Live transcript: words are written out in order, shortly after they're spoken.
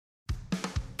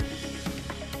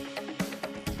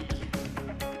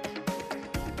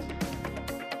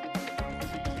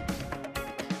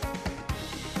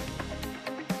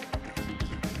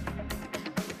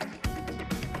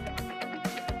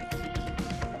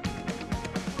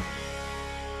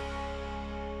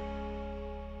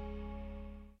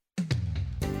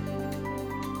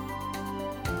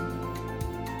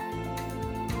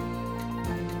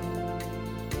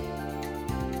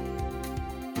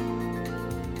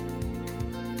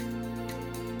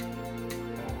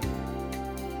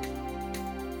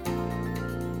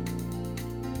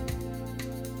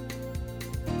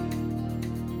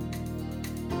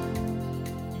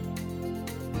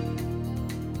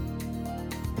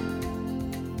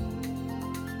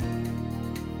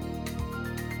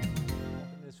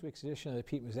this week's edition of the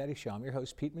Pete Mezzetti Show. I'm your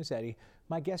host, Pete Mezzetti.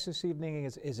 My guest this evening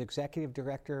is Executive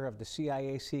Director of the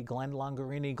CIAC, Glenn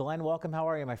Lungarini. Glenn, welcome. How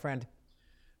are you, my friend?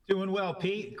 Doing well,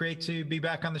 Pete. Great to be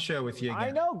back on the show with you again. I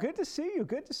know. Good to see you.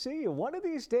 Good to see you. One of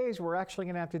these days, we're actually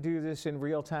going to have to do this in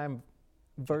real time,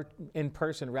 in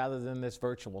person, rather than this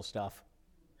virtual stuff.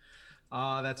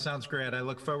 That sounds great. I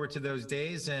look forward to those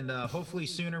days, and hopefully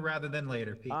sooner rather than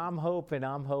later, Pete. I'm hoping.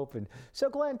 So,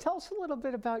 Glenn, tell us a little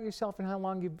bit about yourself and how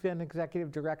long you've been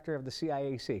Executive Director of the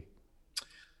CIAC.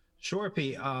 Sure,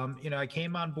 Pete. I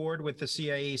came on board with the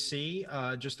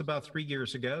CIAC just about 3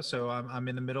 years ago, so I'm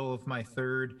in the middle of my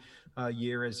third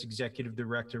year as Executive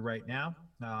Director right now.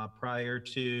 Prior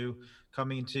to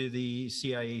coming to the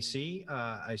CIAC,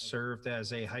 I served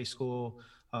as a high school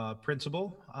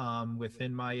principal.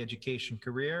 Within my education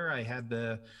career, I had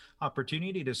the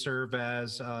opportunity to serve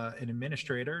as an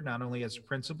administrator, not only as a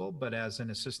principal, but as an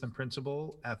assistant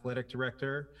principal, athletic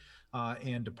director,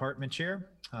 and department chair.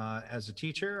 As a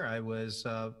teacher, I was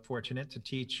fortunate to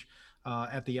teach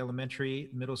at the elementary,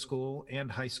 middle school,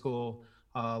 and high school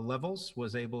levels,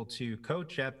 was able to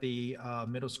coach at the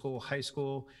middle school, high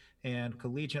school, and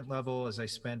collegiate level as I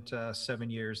spent 7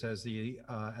 years as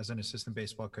an assistant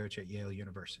baseball coach at Yale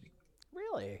University.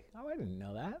 Really? Oh, I didn't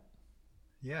know that.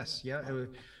 Yes, yeah, it was a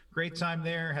great time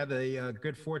there. Had the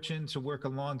good fortune to work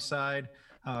alongside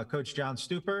Coach John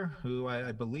Stuper, who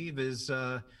I believe is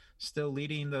still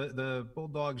leading the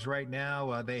Bulldogs right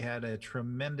now. They had a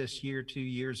tremendous year 2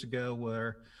 years ago,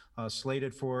 were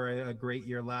slated for a great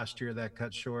year last year that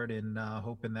cut short, and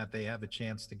hoping that they have a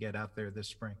chance to get out there this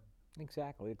spring.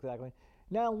 Exactly.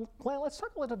 Now, Glenn, let's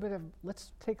take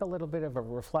a little bit of a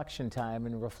reflection time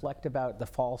and reflect about the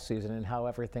fall season and how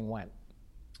everything went.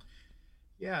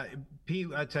 Yeah, Pete,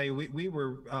 I tell you, we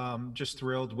were just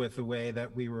thrilled with the way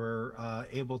that we were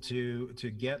able to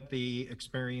get the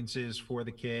experiences for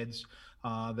the kids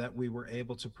that we were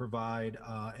able to provide,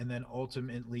 and then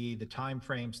ultimately the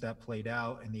timeframes that played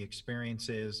out and the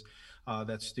experiences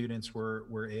that students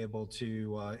were able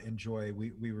to enjoy.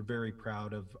 We were very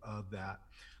proud of that.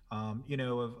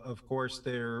 Of course,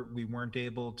 we weren't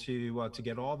able to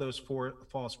get all those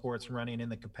fall sports running in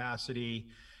the capacity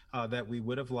that we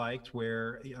would have liked,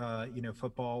 where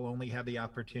football only had the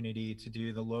opportunity to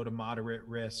do the low to moderate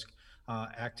risk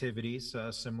activities,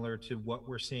 similar to what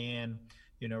we're seeing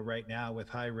right now with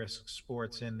high risk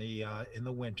sports in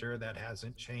the winter. That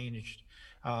hasn't changed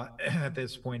at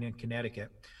this point in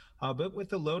Connecticut. But with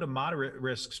the low to moderate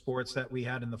risk sports that we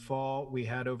had in the fall, we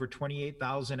had over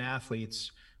 28,000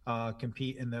 athletes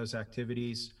compete in those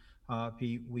activities.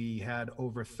 Pete, we had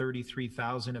over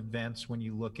 33,000 events when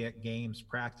you look at games,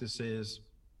 practices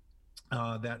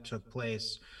that took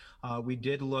place. We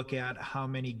did look at how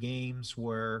many games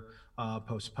were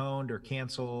postponed or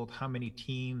canceled, how many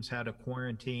teams had a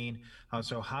quarantine.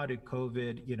 So how did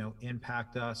COVID,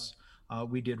 impact us?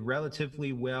 We did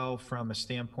relatively well from a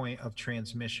standpoint of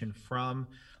transmission from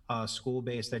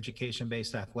school-based,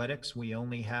 education-based athletics. We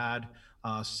only had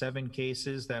 7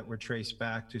 cases that were traced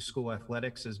back to school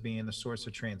athletics as being the source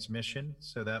of transmission.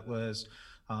 So that was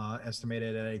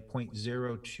estimated at a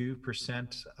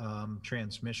 0.02%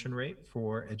 transmission rate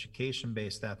for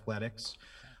education-based athletics.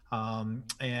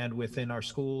 And within our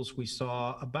schools, we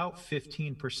saw about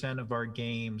 15% of our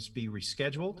games be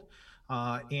rescheduled.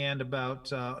 And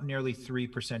about nearly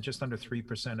 3%, just under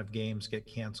 3% of games get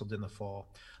canceled in the fall.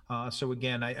 So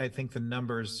again, I think the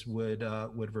numbers would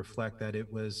reflect that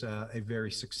it was a very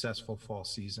successful fall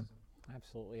season.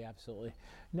 Absolutely.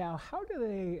 Now, how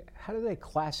do they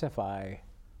classify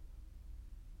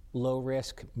low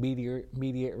risk,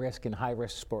 mediate risk, and high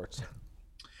risk sports?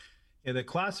 Yeah, the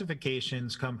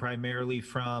classifications come primarily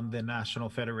from the National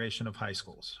Federation of High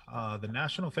Schools. The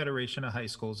National Federation of High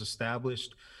Schools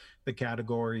established the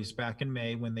categories back in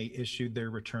May when they issued their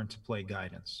return to play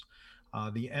guidance.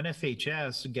 The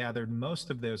NFHS gathered most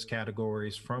of those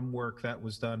categories from work that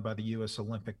was done by the U.S.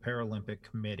 Olympic Paralympic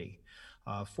Committee.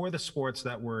 For the sports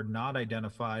that were not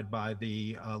identified by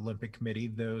the Olympic Committee,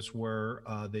 those were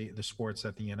the sports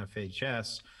that the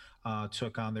NFHS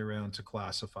took on their own to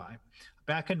classify.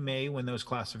 Back in May, when those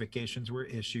classifications were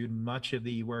issued, much of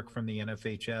the work from the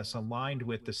NFHS aligned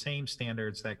with the same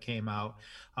standards that came out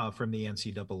from the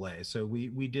NCAA. So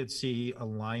we did see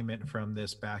alignment from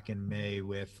this back in May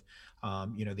with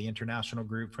the international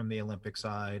group from the Olympic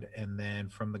side, and then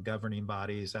from the governing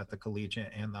bodies at the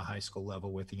collegiate and the high school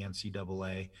level with the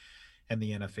NCAA and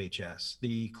the NFHS.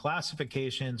 The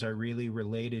classifications are really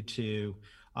related to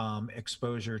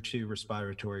exposure to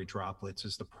respiratory droplets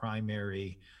is the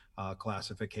primary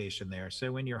classification there.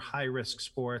 So in your high risk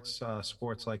sports,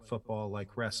 sports like football,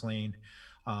 like wrestling,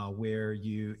 where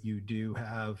you do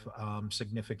have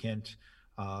significant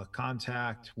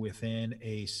contact within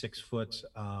a 6 foot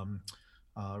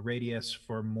radius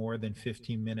for more than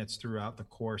 15 minutes throughout the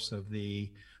course of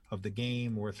the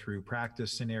game or through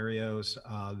practice scenarios.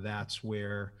 That's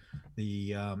where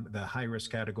the high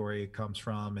risk category comes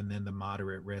from, and then the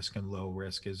moderate risk and low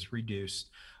risk is reduced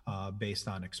based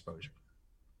on exposure.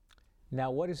 Now,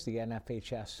 what is the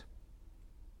NFHS?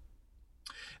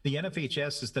 The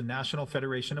NFHS is the National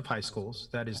Federation of High Schools.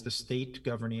 That is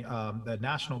the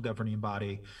national governing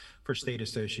body for state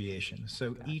associations.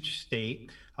 So each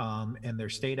state and their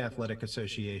state athletic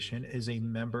association is a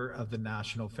member of the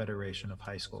National Federation of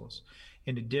High Schools.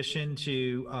 In addition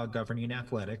to governing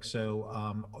athletics,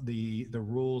 so the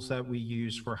rules that we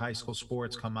use for high school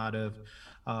sports come out of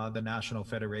the National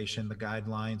Federation. The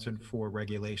guidelines and for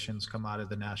regulations come out of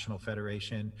the National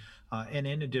Federation. And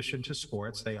in addition to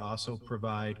sports, they also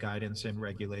provide guidance and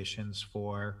regulations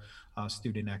for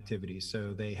student activities.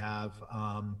 So they have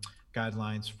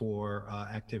guidelines for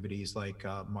activities like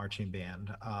marching band,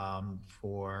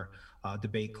 for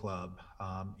debate club,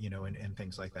 and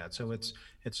things like that. So it's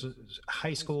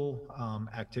high school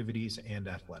activities and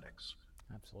athletics.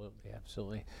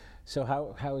 Absolutely. So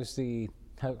how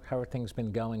are things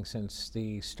been going since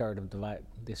the start of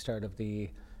the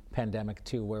pandemic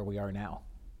to where we are now?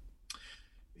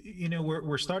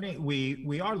 We're starting.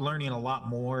 We are learning a lot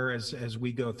more as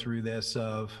we go through this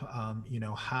of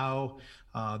how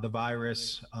the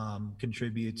virus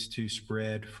contributes to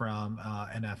spread from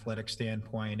an athletic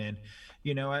standpoint. And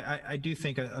I do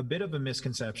think a bit of a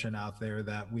misconception out there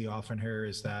that we often hear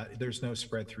is that there's no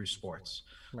spread through sports.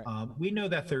 Right. We know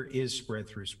that there is spread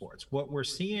through sports. What we're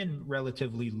seeing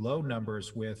relatively low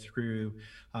numbers with through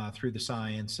the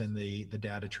science and the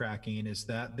data tracking is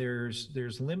that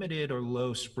there's limited or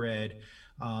low spread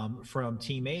from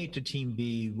team A to team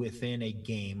B within a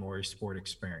game or a sport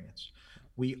experience.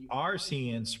 We are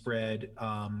seeing spread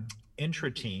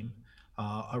intra-team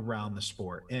around the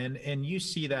sport, and you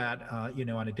see that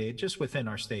on a day just within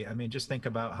our state. I mean, just think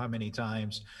about how many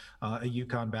times a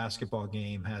UConn basketball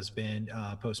game has been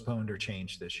postponed or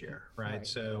changed this year, right?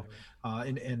 So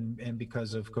and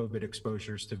because of COVID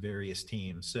exposures to various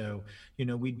teams. So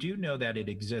we do know that it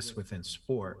exists within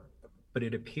sport, but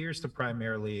it appears to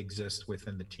primarily exist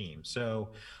within the team. So,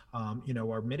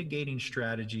 our mitigating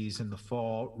strategies in the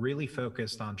fall really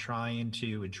focused on trying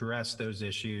to address those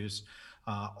issues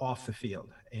off the field.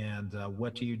 And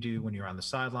what do you do when you're on the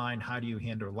sideline? How do you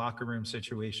handle locker room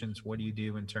situations? What do you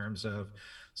do in terms of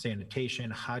sanitation?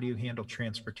 How do you handle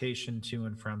transportation to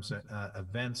and from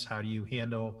events? How do you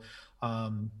handle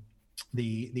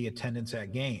the attendance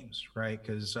at games, right?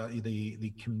 Because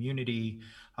the community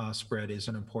spread is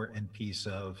an important piece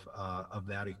of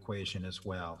that equation as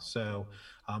well. So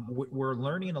we're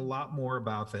learning a lot more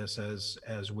about this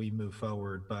as we move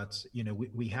forward, but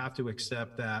we have to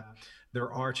accept that there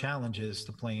are challenges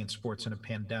to playing sports in a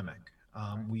pandemic.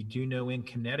 We do know in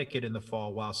Connecticut in the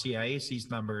fall, while CIAC's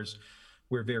numbers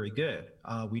were very good,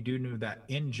 we do know that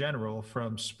in general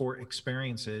from sport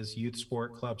experiences, youth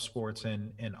sport, club sports,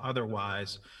 and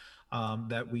otherwise,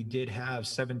 that we did have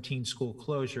 17 school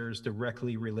closures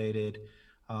directly related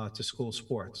to school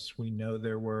sports. We know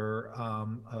there were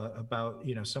about,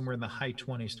 somewhere in the high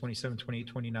 20s, 27, 28,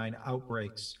 29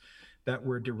 outbreaks that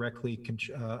were directly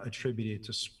attributed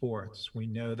to sports. We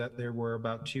know that there were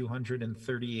about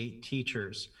 238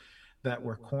 teachers that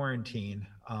were quarantined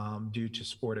due to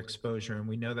sport exposure. And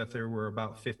we know that there were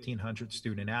about 1,500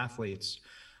 student athletes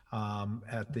from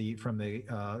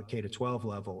the K to 12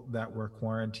 level that were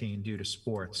quarantined due to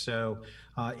sports. So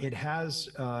it has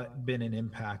been an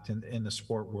impact in the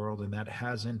sport world, and that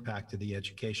has impacted the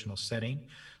educational setting.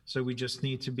 So we just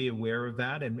need to be aware of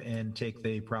that and take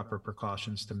the proper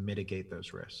precautions to mitigate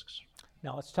those risks.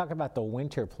 Now let's talk about the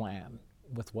winter plan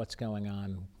with what's going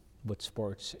on with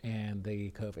sports and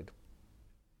the COVID.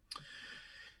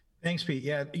 Thanks, Pete.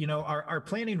 Yeah, our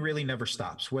planning really never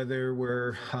stops. Whether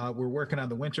we're working on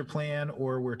the winter plan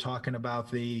or we're talking about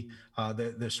the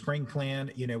spring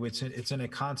plan, it's in a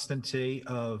constant state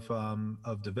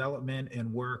of development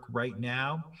and work right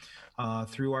now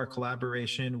through our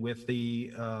collaboration with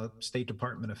the State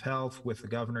Department of Health, with the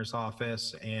Governor's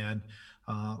Office, and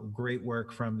great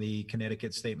work from the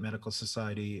Connecticut State Medical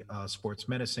Society Sports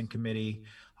Medicine Committee.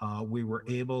 We were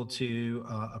able to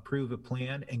approve a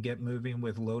plan and get moving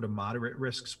with low to moderate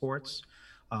risk sports.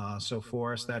 So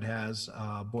for us, that has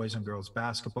boys and girls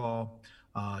basketball,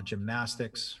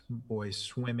 gymnastics, boys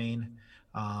swimming,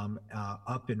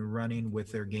 up and running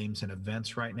with their games and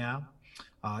events right now.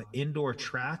 Indoor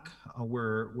track,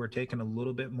 we're taking a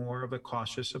little bit more of a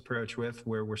cautious approach with,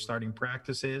 where we're starting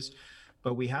practices,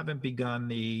 but we haven't begun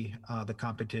the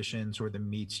competitions or the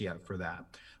meets yet for that.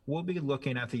 We'll be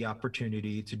looking at the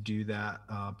opportunity to do that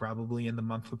probably in the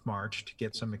month of March to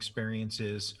get some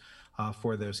experiences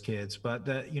for those kids. But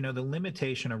the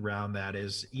limitation around that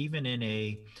is even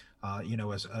in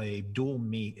as a dual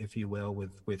meet, if you will,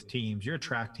 with teams, your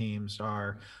track teams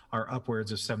are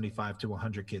upwards of 75 to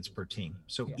 100 kids per team.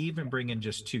 So Yeah. even bringing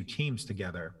just two teams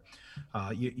together,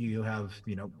 you have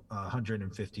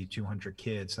 150, 200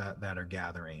 kids that are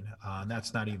gathering, and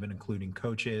that's not even including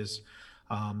coaches.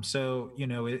 So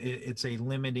it's a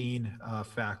limiting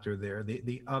factor there.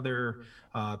 The other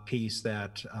piece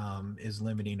that is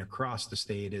limiting across the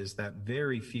state is that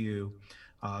very few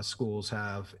schools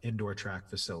have indoor track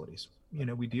facilities.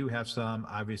 We do have some.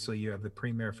 Obviously, you have the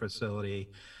premier facility,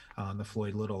 the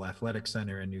Floyd Little Athletic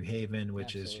Center in New Haven,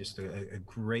 which Absolutely. is just a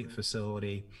great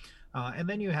facility. And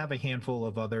then you have a handful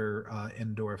of other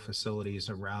indoor facilities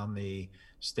around the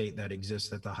state that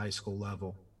exist at the high school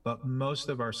level. But most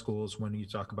of our schools, when you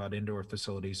talk about indoor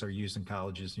facilities, are used in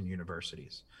colleges and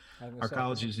universities. I was gonna Our say,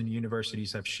 colleges and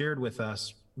universities have shared with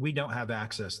us we don't have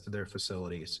access to their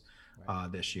facilities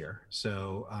right. this year.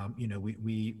 So,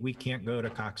 we can't go to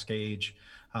Cox Cage,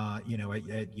 at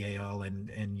Yale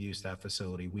and use that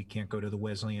facility. We can't go to the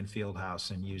Wesleyan Fieldhouse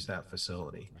and use that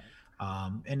facility. Right.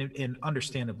 And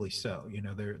understandably so.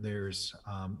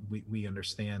 We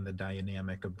understand the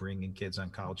dynamic of bringing kids on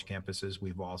college campuses.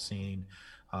 We've all seen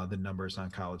the numbers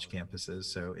on college campuses,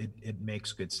 so it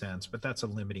makes good sense. But that's a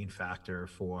limiting factor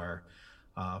for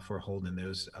holding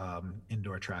those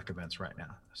indoor track events right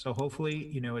now. So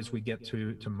hopefully, as we get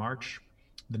to March,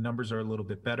 the numbers are a little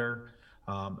bit better.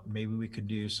 Maybe we could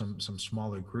do some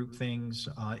smaller group things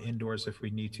indoors if we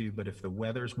need to. But if the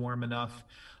weather's warm enough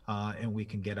and we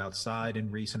can get outside and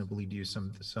reasonably do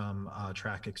some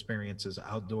track experiences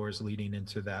outdoors leading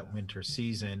into that winter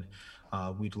season,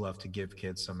 we'd love to give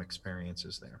kids some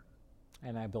experiences there.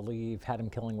 And I believe Haddam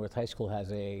Killingworth High School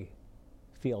has a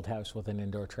field house with an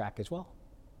indoor track as well.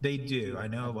 They do. I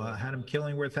know Haddam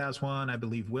Killingworth has one. I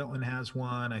believe Wilton has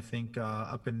one. I think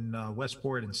up in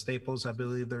Westport and Staples, I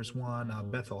believe there's one.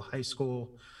 Bethel High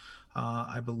School,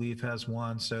 I believe, has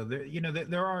one. So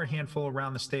there are a handful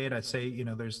around the state. I'd say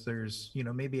there's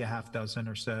maybe a half dozen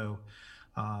or so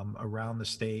around the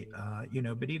state.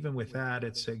 But even with that,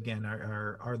 it's again,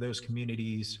 are those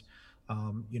communities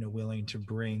willing to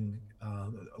bring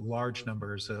large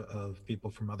numbers of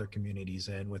people from other communities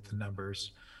in with the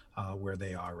numbers where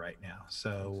they are right now.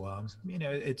 So,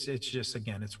 it's just,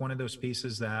 again, it's one of those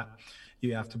pieces that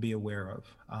you have to be aware of.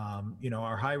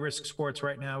 Our high risk sports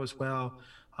right now as well,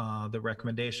 the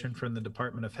recommendation from the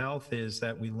Department of Health is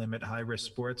that we limit high risk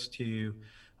sports to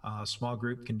small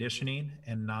group conditioning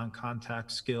and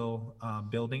non-contact skill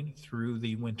building through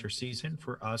the winter season.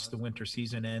 For us, the winter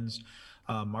season ends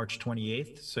March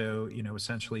 28th. So,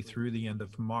 essentially through the end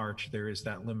of March, there is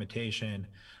that limitation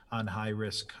on high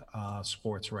risk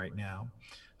sports right now.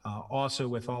 Also,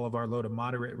 with all of our low to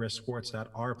moderate risk sports that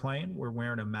are playing, we're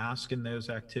wearing a mask in those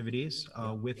activities,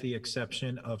 with the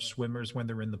exception of swimmers when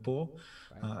they're in the pool.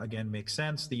 Again, makes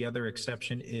sense. The other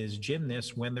exception is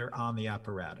gymnasts when they're on the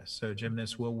apparatus. So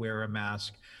gymnasts will wear a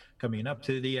mask coming up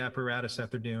to the apparatus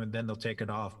that they're doing, then they'll take it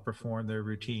off, perform their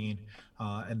routine,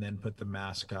 and then put the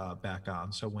mask back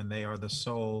on. So when they are the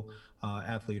sole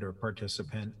athlete or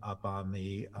participant up on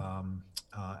the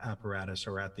apparatus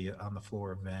or on the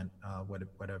floor event,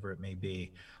 whatever it may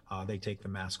be, they take the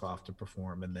mask off to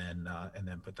perform and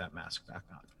then put that mask back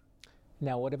on.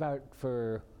 Now, what about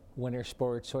for winter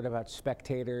sports? What about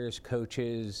spectators,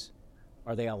 coaches?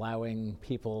 Are they allowing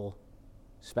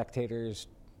spectators,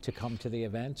 to come to the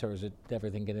events, or is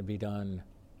everything going to be done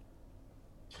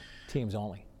teams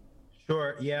only?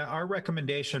 Sure. Yeah. Our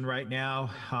recommendation right now,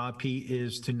 Pete,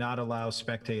 is to not allow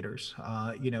spectators.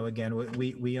 Again,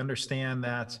 we understand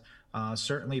that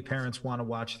certainly parents want to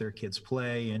watch their kids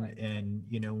play, and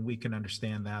we can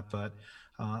understand that. But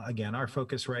again, our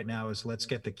focus right now is let's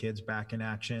get the kids back in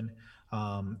action.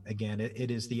 Again,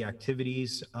 it is the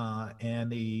activities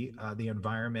and the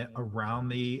environment around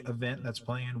the event that's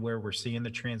playing where we're seeing the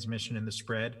transmission and the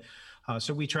spread.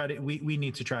 So we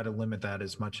need to try to limit that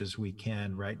as much as we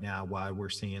can right now while we're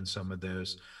seeing some of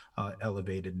those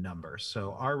elevated numbers.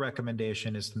 So our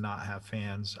recommendation is to not have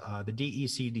fans. The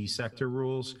DECD sector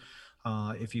rules,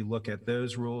 if you look at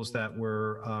those rules that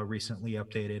were recently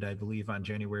updated, I believe on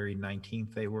January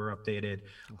 19th they were updated.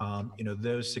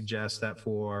 Those suggest that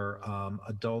for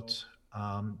adult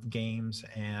games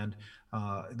and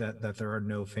that there are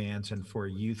no fans, and for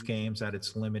youth games that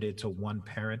it's limited to one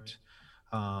parent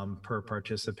per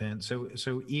participant.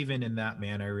 So even in that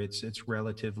manner, it's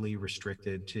relatively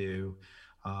restricted to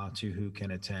to who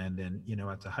can attend. And,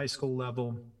 at the high school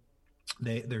level,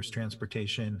 there's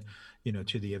transportation,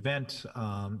 to the event.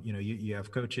 You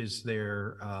have coaches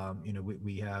there.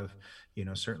 We have,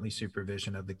 certainly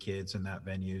supervision of the kids in that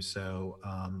venue. So,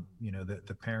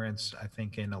 the parents, I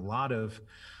think, in a lot of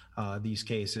these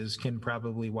cases can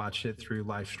probably watch it through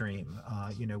live stream.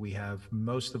 We have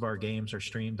most of our games are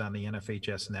streamed on the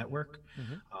NFHS network.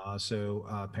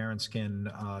 So parents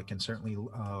can certainly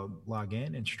log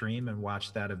in and stream and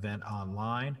watch that event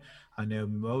online. I know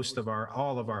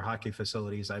all of our hockey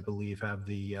facilities, I believe, have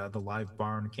the live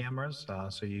barn cameras,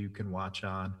 so you can watch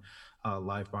on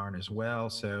live barn as well.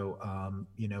 So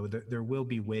there will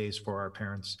be ways for our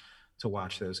parents to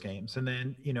watch those games. And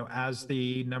then, as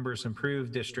the numbers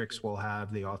improve, districts will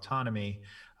have the autonomy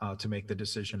to make the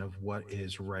decision of what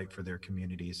is right for their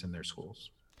communities and their schools.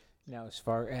 Now, as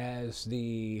far as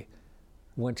the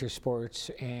winter sports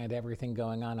and everything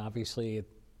going on, obviously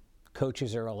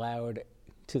coaches are allowed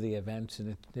to the events,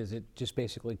 and is it just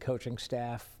basically coaching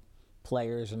staff,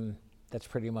 players, and that's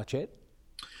pretty much it?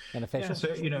 And officials?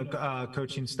 Yeah, so,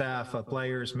 coaching staff,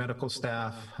 players, medical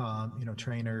staff,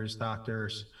 trainers,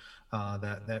 doctors,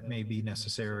 that may be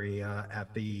necessary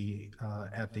at the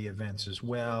events as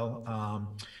well.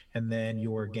 And then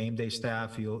your game day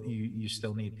staff, you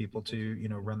still need people to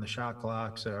run the shot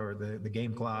clocks or the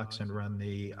game clocks and run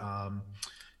the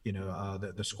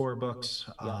scorebooks.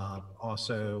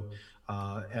 Also,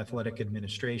 athletic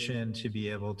administration to be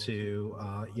able to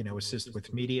assist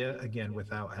with media, again,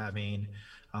 without having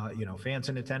fans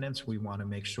in attendance. We want to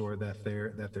make sure that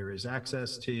there is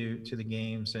access to the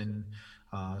games, and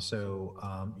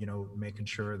making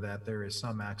sure that there is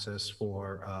some access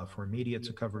for media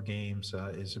to cover games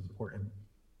is an important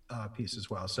piece as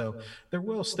well. So there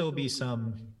will still be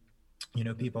some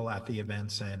people at the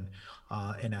events and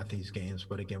at these games,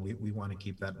 but again, we want to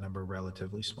keep that number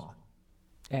relatively small.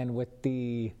 And with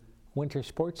the winter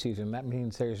sports season, that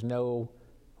means there's no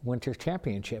winter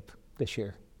championship this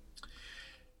year.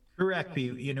 Correct,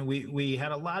 Pete. We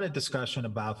had a lot of discussion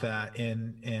about that,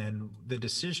 and the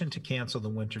decision to cancel the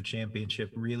winter championship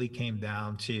really came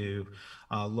down to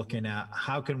looking at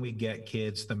how can we get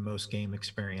kids the most game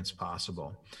experience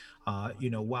possible.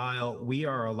 While we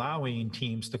are allowing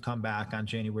teams to come back on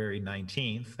January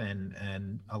 19th,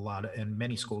 and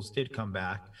many schools did come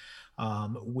back,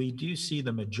 we do see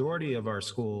the majority of our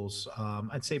schools,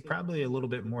 I'd say probably a little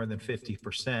bit more than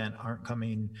 50%, aren't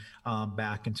coming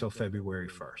back until February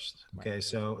 1st. Okay, right.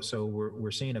 So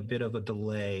we're seeing a bit of a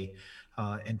delay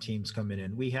in teams coming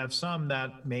in. We have some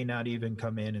that may not even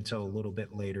come in until a little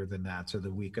bit later than that, so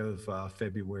the week of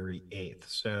February 8th.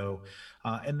 So,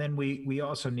 and then we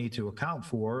also need to account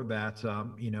for that,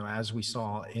 as we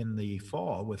saw in the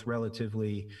fall with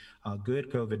relatively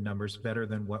good COVID numbers, better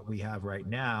than what we have right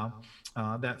now,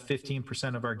 that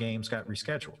 15% of our games got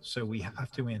rescheduled. So we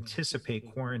have to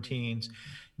anticipate quarantines,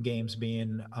 games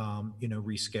being,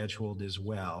 rescheduled as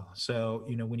well. So,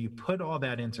 when you put all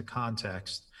that into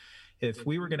context, if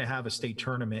we were going to have a state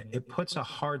tournament, it puts a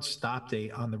hard stop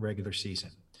date on the regular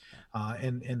season.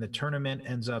 And the tournament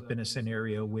ends up in a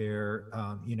scenario where,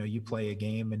 you play a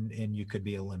game and you could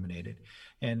be eliminated.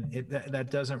 And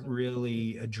that doesn't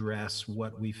really address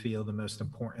what we feel the most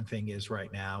important thing is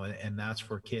right now. And that's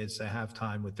for kids to have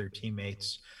time with their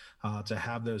teammates, to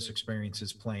have those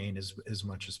experiences playing as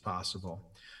much as possible.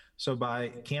 So by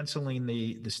canceling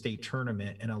the state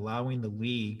tournament and allowing the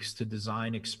leagues to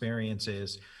design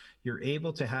experiences, you're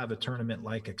able to have a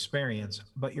tournament-like experience,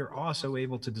 but you're also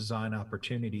able to design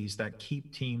opportunities that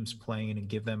keep teams playing and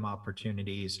give them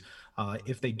opportunities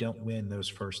if they don't win those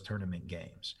first tournament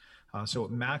games. So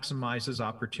it maximizes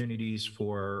opportunities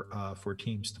for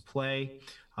teams to play,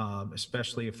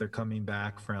 especially if they're coming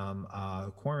back from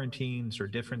quarantines or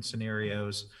different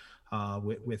scenarios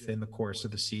within the course of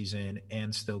the season,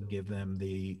 and still give them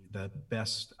the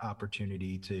best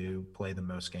opportunity to play the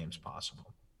most games possible.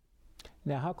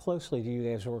 Now, how closely do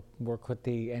you guys work with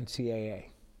the NCAA?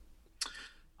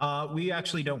 We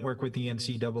actually don't work with the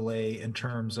NCAA in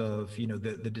terms of,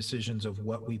 the decisions of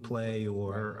what we play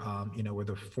or, or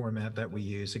the format that we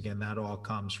use. Again, that all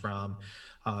comes from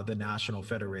the national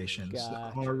federations.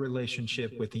 Gotcha. Our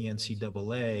relationship with the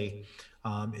NCAA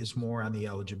is more on the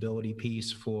eligibility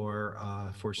piece for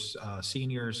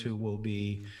seniors who will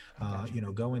be,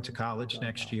 going to college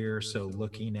next year. So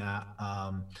looking at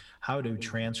how do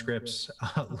transcripts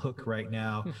look right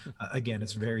now? Again,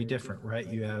 it's very different, right?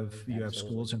 You have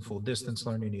schools in full distance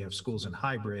learning, you have schools in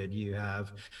hybrid, you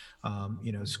have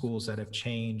schools that have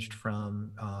changed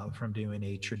from doing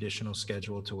a traditional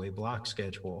schedule to a block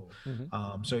schedule.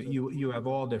 So you have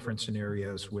all different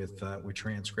scenarios with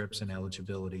transcripts and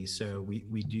eligibility. So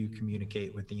we do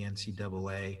communicate with the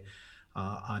NCAA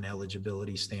on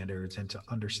eligibility standards and to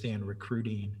understand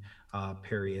recruiting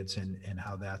periods and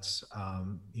how that's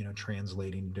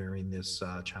translating during this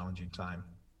challenging time.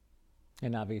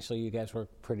 And obviously, you guys work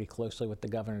pretty closely with the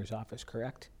governor's office,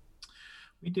 correct?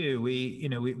 We do.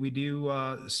 We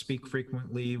do speak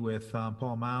frequently with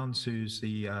Paul Mounds, who's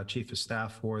the chief of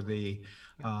staff for the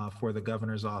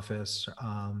governor's office,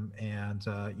 and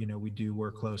we do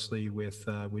work closely with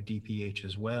DPH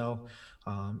as well.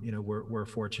 We're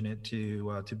fortunate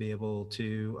to be able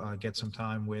to get some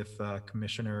time with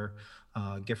Commissioner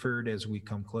Gifford as we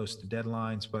come close to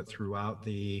deadlines, but throughout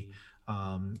the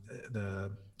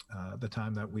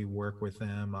time that we work with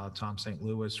them, Tom St.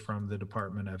 Louis from the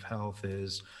Department of Health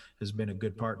has been a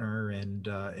good partner,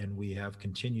 and we have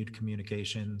continued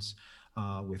communications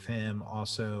with him.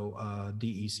 Also,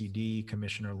 DECD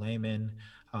Commissioner Lehman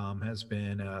has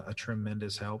been a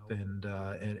tremendous help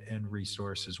and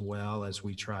resource, as well as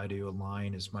we try to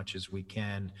align as much as we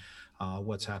can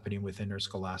what's happening with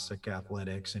interscholastic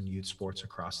athletics and youth sports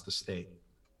across the state.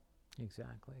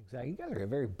 Exactly. You guys are a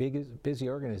very busy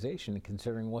organization,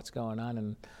 considering what's going on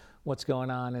in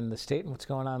the state and what's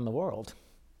going on in the world.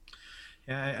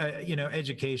 Yeah,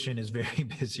 education is very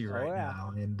busy right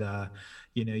now, and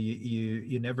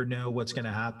you never know what's going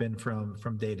to happen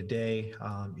from day to day.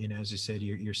 As you said,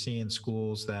 you're seeing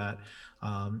schools that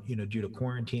due to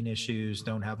quarantine issues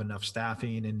don't have enough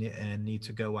staffing and need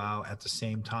to go out at the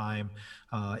same time.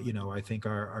 I think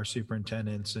our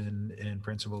superintendents and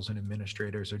principals and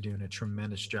administrators are doing a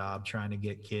tremendous job trying to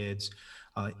get kids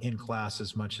in class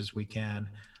as much as we can.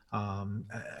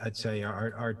 I'd say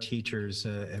our teachers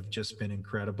have just been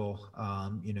incredible.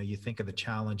 You think of the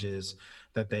challenges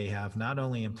that they have, not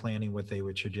only in planning what they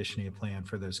would traditionally plan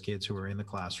for those kids who are in the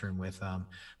classroom with them,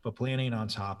 but planning on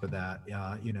top of that,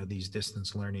 these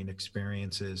distance learning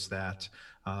experiences that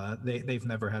they've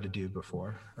never had to do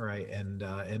before, right? And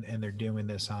they're doing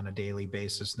this on a daily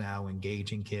basis now,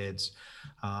 engaging kids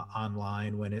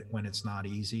online when it's not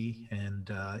easy, and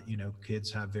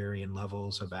kids have varying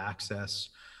levels of access.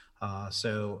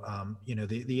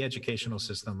 The educational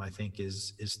system, I think,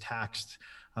 is taxed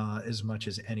as much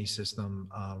as any system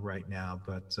right now.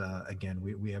 But again,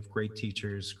 we have great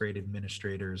teachers, great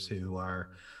administrators who are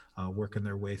working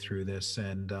their way through this,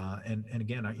 and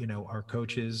again, our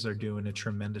coaches are doing a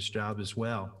tremendous job as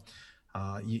well.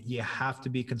 You have to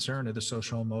be concerned of the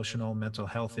social, emotional, mental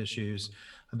health issues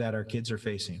that our kids are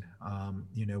facing.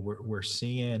 We're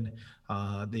seeing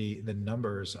the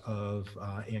numbers of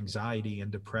anxiety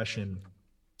and depression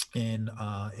in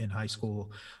high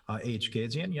school age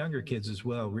kids and younger kids as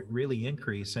well really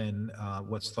increase. And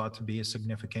what's thought to be a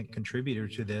significant contributor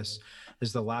to this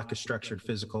is the lack of structured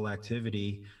physical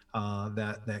activity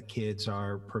that kids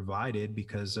are provided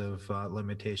because of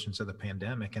limitations of the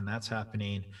pandemic, and that's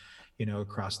happening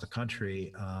across the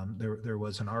country. There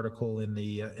was an article in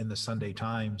the Sunday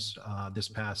Times this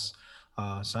past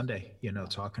Sunday,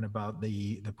 talking about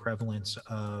the prevalence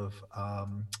of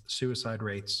suicide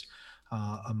rates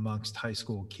amongst high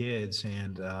school kids,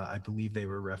 and I believe they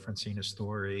were referencing a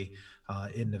story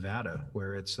in Nevada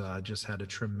where it's just had a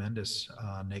tremendous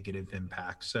negative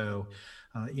impact. So,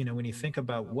 when you think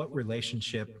about what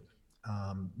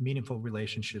meaningful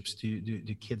relationships do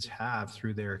kids have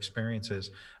through their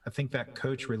experiences, I think that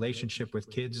coach relationship with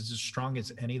kids is as strong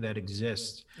as any that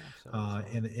exists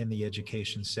in the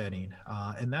education setting,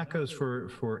 and that goes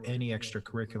for any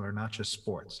extracurricular, not just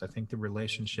sports. I think the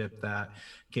relationship that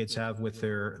kids have with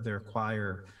their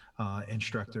choir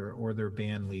instructor or their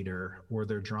band leader or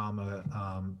their drama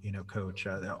coach,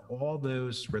 all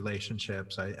those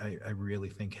relationships I really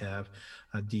think have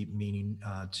a deep meaning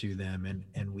to them,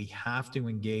 and we have to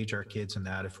engage our kids in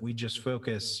that. If we just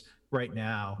focus right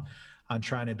now on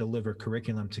trying to deliver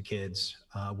curriculum to kids,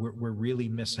 we're really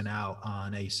missing out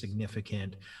on a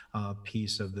significant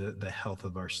piece of the health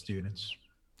of our students.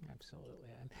 Absolutely.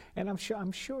 And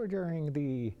I'm sure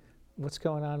during what's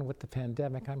going on with the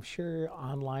pandemic, I'm sure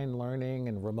online learning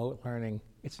and remote learning,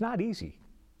 it's not easy.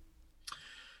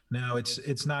 No,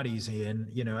 it's not easy.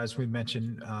 And, as we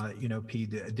mentioned,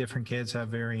 Pete, different kids have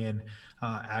varying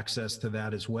access to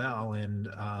that as well. And,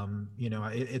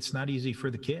 it's not easy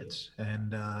for the kids.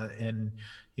 And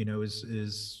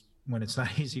when it's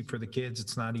not easy for the kids,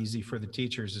 it's not easy for the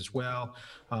teachers as well.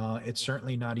 It's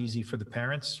certainly not easy for the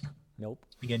parents. Nope.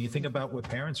 Again, you think about what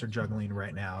parents are juggling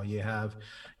right now. You have,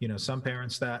 some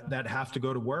parents that have to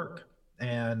go to work,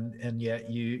 and yet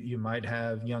you might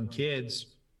have young kids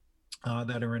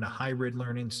that are in a hybrid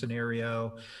learning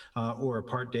scenario or a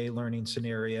part day learning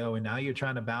scenario, and now you're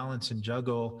trying to balance and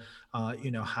juggle.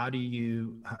 How do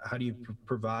you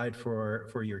provide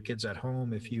for your kids at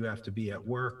home if you have to be at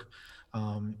work?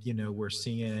 We're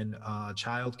seeing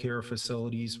childcare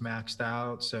facilities maxed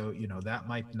out, so that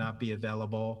might not be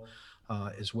available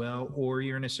as well. Or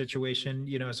you're in a situation,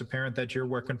 as a parent, that you're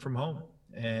working from home,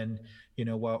 and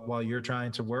while you're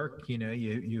trying to work,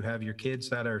 you have your kids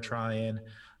that are trying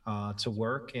to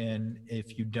work. And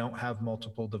if you don't have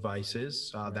multiple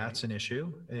devices, that's an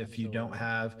issue. If you don't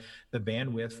have the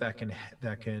bandwidth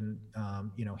that can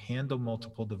handle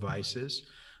multiple devices,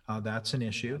 that's an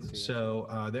issue.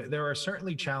 So there are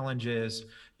certainly challenges,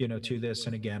 to this.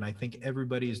 And again, I think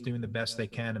everybody is doing the best they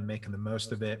can and making the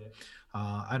most of it.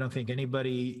 I don't think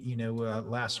anybody,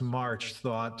 last March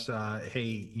thought,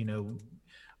 hey,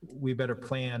 we better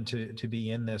plan to be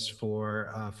in this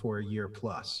for a year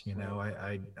plus.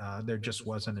 There just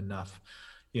wasn't enough,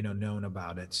 known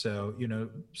about it. So,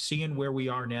 seeing where we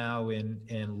are now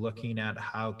and looking at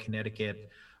how Connecticut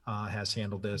has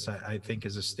handled this, I think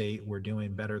as a state, we're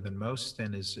doing better than most,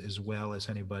 and as well as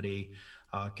anybody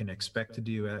can expect to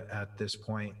do at this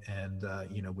point. And,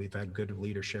 we've had good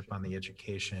leadership on the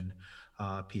education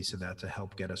piece of that to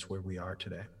help get us where we are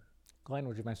today. Glenn,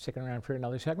 would you mind sticking around for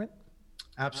another segment?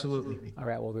 Absolutely. All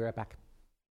right, we'll be right back.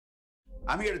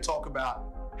 I'm here to talk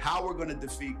about how we're going to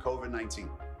defeat COVID-19.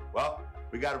 Well,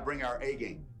 we got to bring our A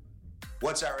game.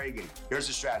 What's our A game? Here's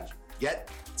the strategy. Get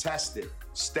tested,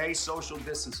 stay social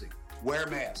distancing, wear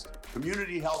masks.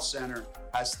 Community Health Center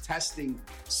has testing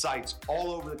sites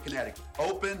all over Connecticut,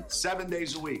 open 7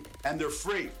 days a week, and they're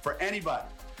free for anybody,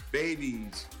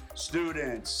 babies,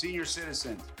 students, senior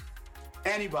citizens,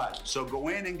 anybody. So go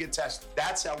in and get tested.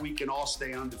 That's how we can all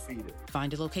stay undefeated.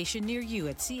 Find a location near you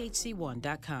at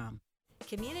chc1.com.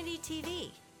 Community TV,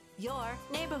 your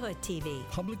neighborhood TV.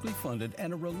 Publicly funded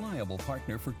and a reliable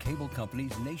partner for cable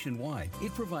companies nationwide.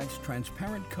 It provides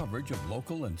transparent coverage of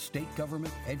local and state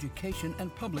government, education,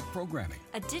 and public programming.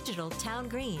 A digital town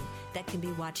green that can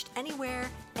be watched anywhere,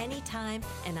 anytime,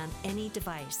 and on any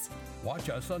device. Watch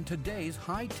us on today's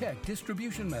high-tech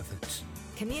distribution methods.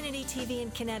 Community TV in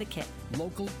Connecticut.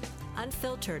 Local,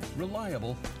 unfiltered,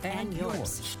 reliable, and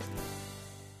yours.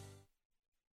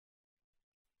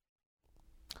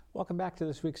 Welcome back to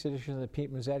this week's edition of the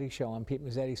Pete Mezzetti Show. I'm Pete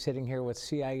Mezzetti, sitting here with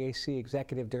CIAC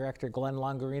Executive Director Glenn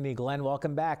Lungarini. Glenn,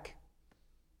 welcome back.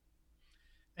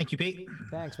 Thank you, Pete.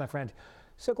 Thanks, my friend.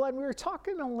 So, Glenn, we were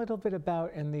talking a little bit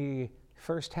about, in the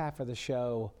first half of the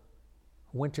show,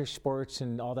 winter sports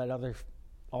and all that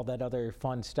other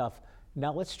fun stuff.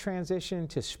 Now let's transition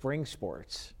to spring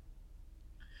sports.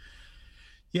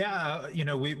 Yeah,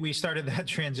 we started that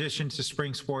transition to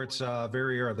spring sports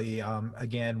very early.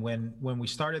 Again, when we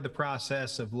started the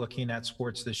process of looking at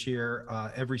sports this year,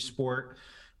 every sport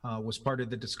was part of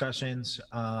the discussions.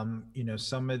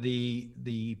 Some of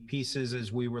the pieces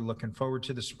as we were looking forward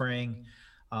to the spring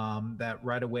that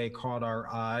right away caught our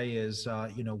eye is,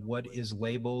 what is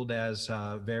labeled as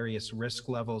various risk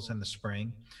levels in the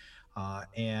spring.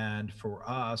 And for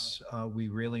us, we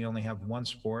really only have one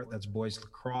sport, that's boys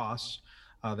lacrosse,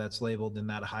 that's labeled in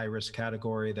that high risk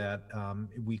category that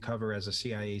we cover as a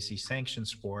CIAC sanctioned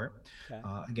sport. Okay.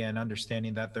 Again,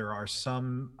 understanding that there are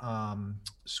some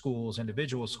schools,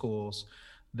 individual schools,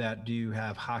 that do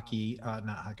have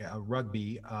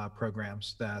rugby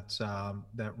programs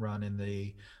that run in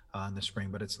the spring,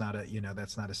 but it's not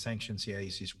that's not a sanctioned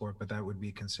CIAC sport, but that would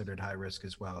be considered high risk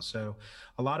as well. So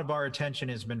a lot of our attention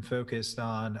has been focused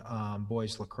on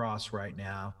boys lacrosse right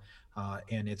now,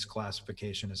 and its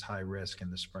classification as high risk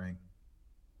in the spring.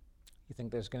 You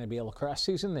think there's going to be a lacrosse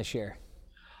season this year?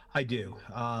 I do.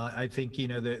 I think,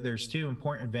 there's two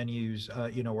important venues,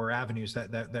 or avenues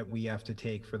that we have to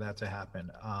take for that to happen.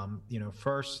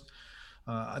 First,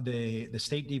 the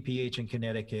state DPH in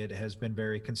Connecticut has been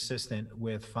very consistent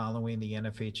with following the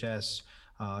NFHS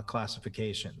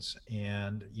classifications.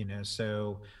 And,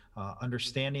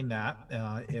 understanding that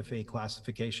if a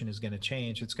classification is going to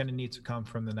change, it's going to need to come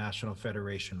from the National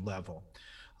Federation level.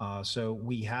 So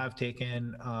we have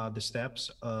taken the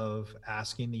steps of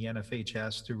asking the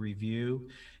NFHS to review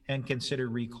and consider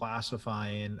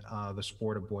reclassifying the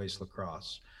sport of boys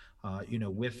lacrosse.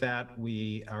 With that,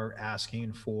 we are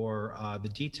asking for the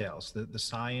details, the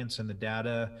science and the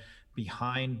data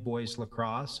behind boys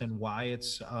lacrosse and why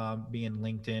it's being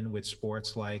linked in with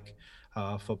sports like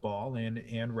football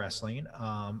and wrestling.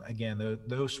 Again,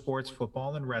 those sports,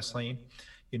 football and wrestling,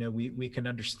 we can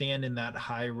understand in that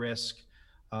high risk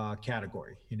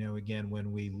category. Again,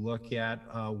 when we look at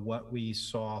what we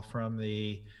saw from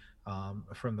the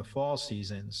from the fall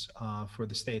seasons for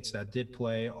the states that did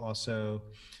play. Also,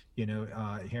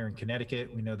 here in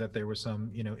Connecticut, we know that there were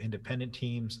some, independent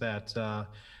teams that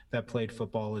played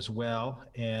football as well,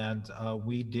 and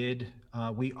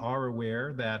we are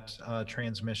aware that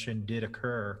transmission did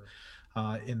occur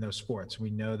in those sports. We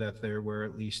know that there were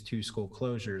at least 2 school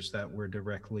closures that were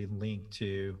directly linked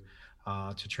to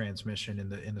transmission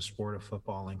in the sport of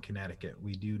football in Connecticut.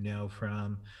 We do know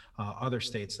from other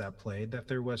states that played that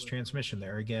there was transmission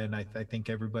there. Again, I think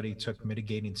everybody took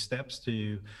mitigating steps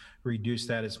to reduce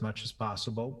that as much as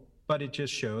possible, but it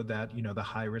just showed that, the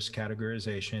high risk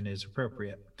categorization is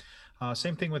appropriate.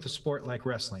 Same thing with a sport like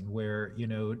wrestling, where,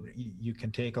 you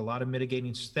can take a lot of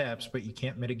mitigating steps, but you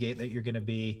can't mitigate that you're going to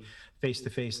be face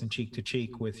to face and cheek to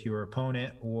cheek with your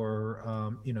opponent,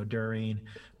 or, during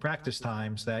practice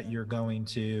times that you're going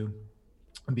to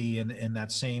be in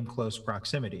that same close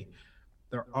proximity.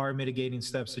 There are mitigating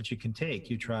steps that you can take.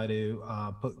 You try to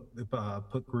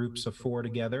put groups of 4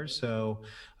 together, so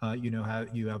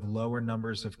you have lower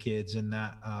numbers of kids in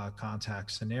that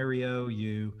contact scenario.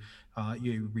 You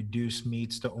reduce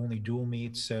meets to only dual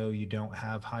meets, so you don't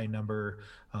have high number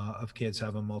of kids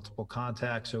having multiple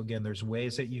contacts. So again, there's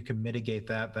ways that you can mitigate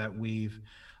that we've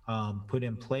put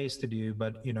in place to do.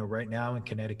 But right now in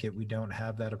Connecticut, we don't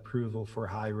have that approval for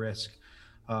high risk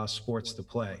sports to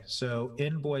play. So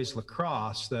in boys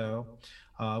lacrosse, though,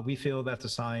 we feel that the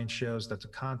science shows that the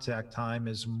contact time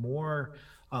is more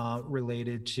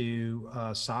related to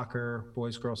soccer,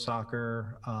 boys-girls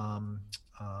soccer,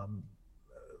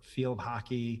 field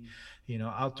hockey,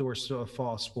 outdoor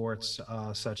fall sports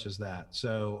such as that.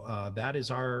 So that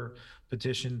is our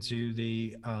petition to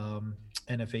the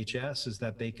NFHS, is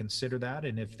that they consider that.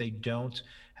 And if they don't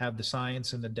have the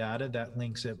science and the data that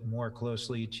links it more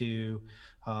closely to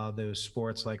those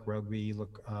sports like rugby,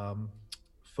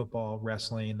 football,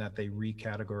 wrestling, that they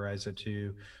recategorize it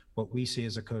to what we see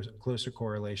as a closer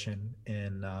correlation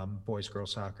in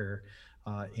boys-girls soccer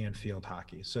and field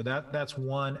hockey. So that's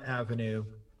one avenue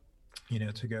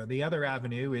to go. The other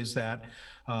avenue is that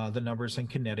the numbers in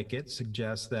Connecticut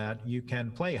suggest that you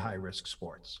can play high-risk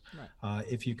sports. Right.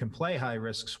 If you can play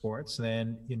high-risk sports,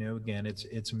 then again,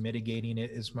 it's mitigating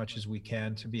it as much as we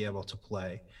can to be able to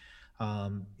play.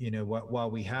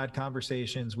 While we had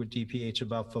conversations with DPH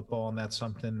about football, and that's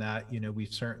something that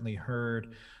we've certainly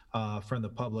heard from the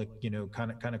public,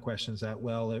 kind of questions that,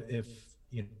 well, if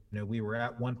we were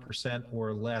at 1%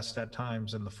 or less at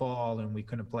times in the fall and we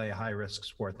couldn't play a high risk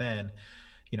sport then,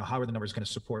 how are the numbers going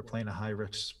to support playing a high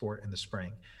risk sport in the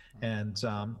spring? And,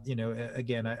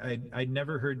 again, I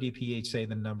never heard DPH say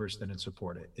the numbers didn't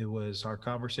support it. It was our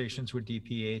conversations with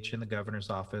DPH and the governor's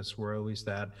office were always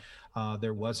that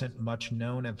there wasn't much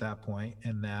known at that point,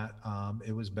 and that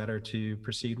it was better to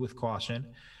proceed with caution.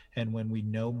 And when we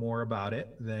know more about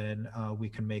it, then we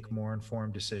can make more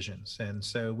informed decisions. And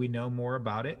so we know more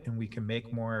about it and we can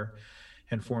make more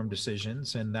informed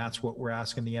decisions. And that's what we're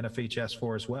asking the NFHS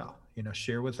for as well.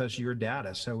 Share with us your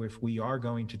data. So if we are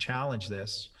going to challenge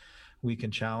this, we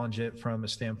can challenge it from a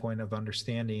standpoint of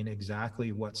understanding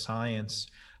exactly what science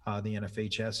the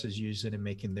NFHS is using in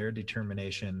making their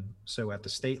determination. So at the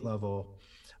state level,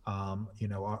 our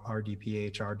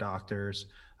DPH, our doctors,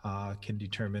 can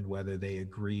determine whether they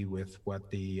agree with what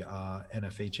the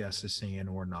NFHS is saying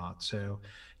or not. So,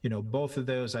 both of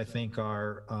those, I think,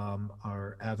 are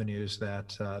avenues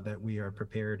that we are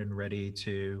prepared and ready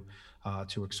to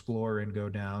explore and go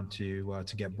down to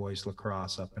get boys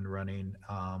lacrosse up and running,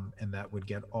 and that would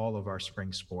get all of our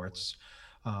spring sports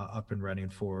up and running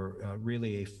for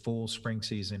really a full spring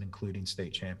season, including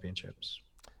state championships.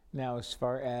 Now, as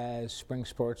far as spring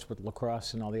sports with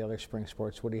lacrosse and all the other spring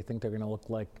sports, what do you think they're going to look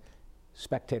like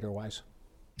spectator-wise?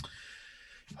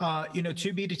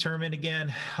 To be determined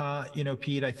again.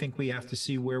 Pete, I think we have to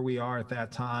see where we are at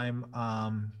that time.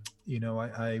 I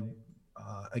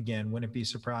again, wouldn't be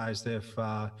surprised if,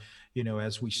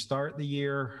 as we start the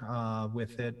year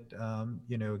with it,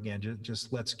 again,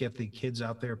 just let's get the kids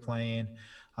out there playing.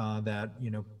 That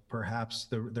perhaps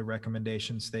the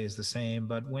recommendation stays the same,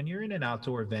 but when you're in an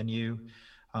outdoor venue,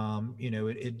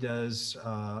 it does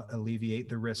alleviate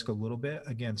the risk a little bit.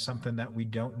 Again, something that we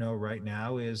don't know right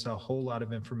now is a whole lot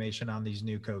of information on these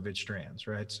new COVID strands,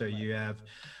 right? So you have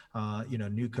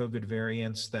new COVID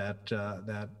variants that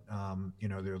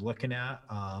they're looking at.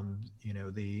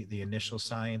 The initial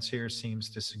science here seems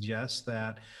to suggest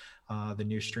that the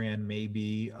new strand may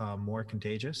be more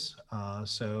contagious.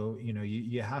 So,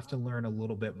 you have to learn a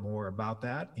little bit more about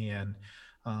that and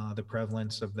the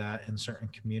prevalence of that in certain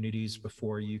communities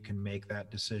before you can make that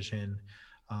decision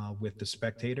with the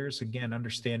spectators. Again,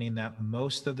 understanding that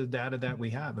most of the data that we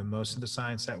have and most of the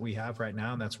science that we have right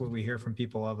now, and that's what we hear from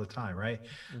people all the time, right?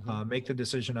 Make the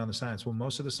decision on the science. Well,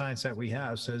 most of the science that we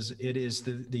have says it is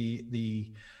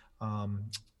the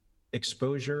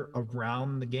exposure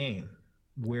around the game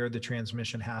where the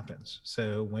transmission happens.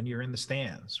 So when you're in the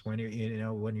stands, when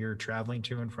you're traveling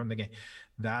to and from the game,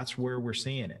 that's where we're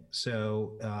seeing it.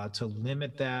 So to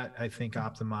limit that, I think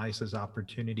optimizes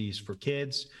opportunities for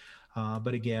kids.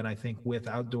 But again, I think with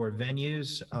outdoor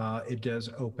venues, it does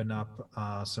open up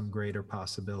some greater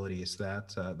possibilities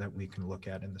that we can look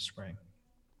at in the spring.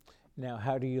 Now,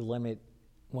 how do you limit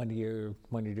when you're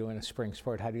doing a spring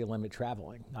sport? How do you limit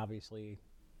traveling? Obviously,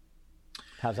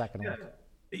 how's that going to work?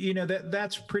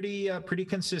 That's pretty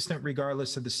consistent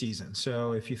regardless of the season.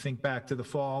 So if you think back to the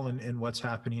fall and what's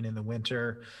happening in the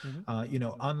winter,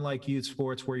 unlike youth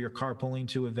sports where you're carpooling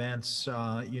to events,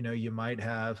 you might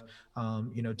have,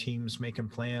 teams making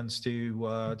plans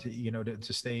to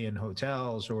stay in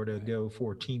hotels or to go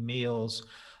for team meals,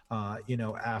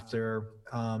 after,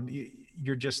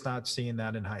 you're just not seeing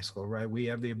that in high school, right? We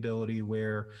have the ability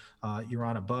where you're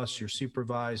on a bus, you're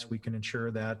supervised. We can ensure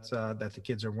that the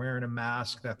kids are wearing a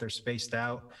mask, that they're spaced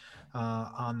out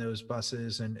on those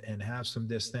buses and have some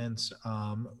distance.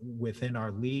 Within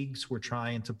our leagues, we're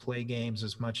trying to play games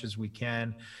as much as we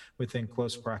can within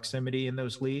close proximity in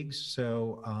those leagues.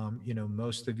 So,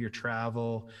 most of your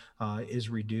travel is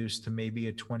reduced to maybe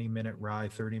a 20-minute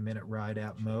ride, 30-minute ride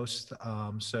at most.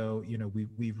 So,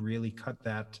 we've really cut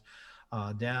that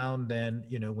down. Then,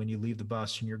 when you leave the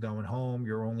bus and you're going home,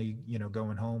 you're only,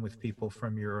 going home with people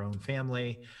from your own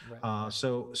family. Right.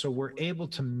 So we're able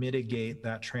to mitigate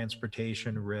that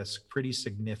transportation risk pretty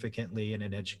significantly in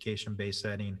an education-based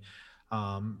setting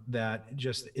that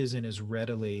just isn't as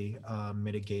readily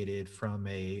mitigated from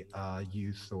a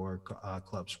youth or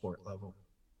club sport level.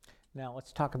 Now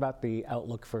let's talk about the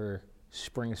outlook for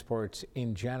spring sports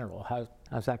in general.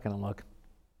 How's that going to look?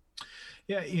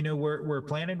 Yeah, we're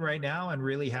planning right now and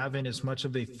really having as much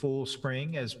of a full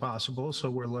spring as possible. So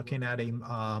we're looking at a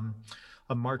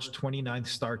March 29th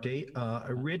start date.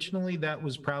 Originally, that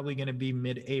was probably going to be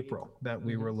mid-April that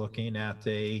we were looking at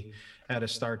a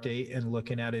start date and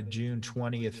looking at a June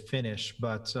 20th finish.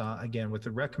 But again, with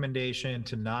the recommendation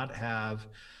to not have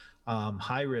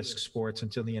high-risk sports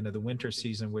until the end of the winter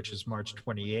season, which is March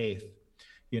 28th,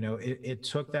 it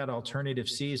took that alternative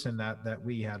season that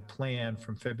we had planned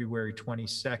from February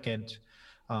 22nd,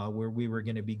 where we were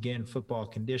going to begin football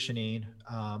conditioning.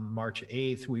 March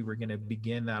 8th, we were going to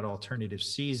begin that alternative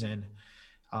season.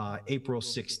 April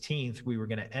 16th, we were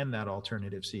going to end that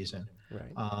alternative season.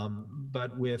 Right.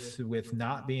 But with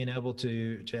not being able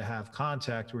to have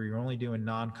contact, where you're only doing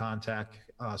non-contact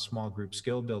small group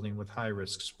skill building with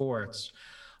high-risk sports,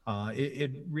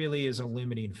 it really is a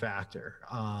limiting factor.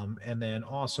 And then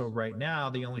also right now,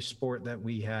 the only sport that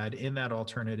we had in that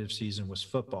alternative season was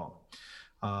football.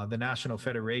 The National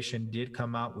Federation did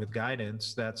come out with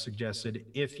guidance that suggested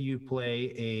if you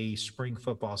play a spring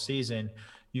football season,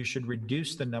 you should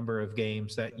reduce the number of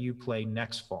games that you play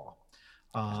next fall.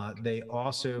 They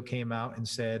also came out and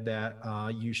said that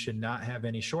you should not have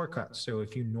any shortcuts. So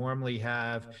if you normally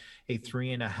have a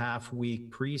 3.5 week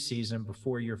preseason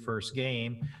before your first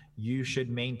game, you should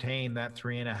maintain that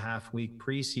 3.5 week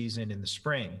preseason in the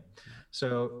spring.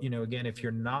 So, again, if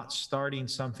you're not starting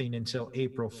something until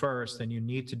April 1st, then you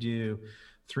need to do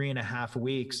 3.5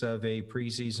 weeks of a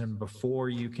preseason before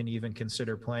you can even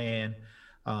consider playing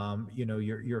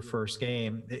your first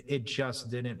game. It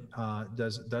just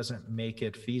doesn't make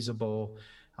it feasible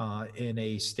in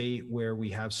a state where we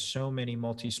have so many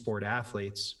multi-sport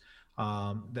athletes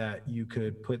that you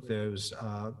could put those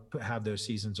have those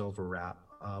seasons overwrap.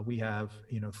 We have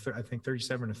I think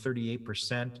 37 to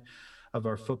 38% of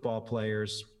our football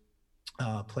players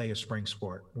play a spring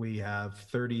sport. We have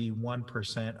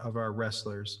 31% of our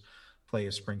wrestlers play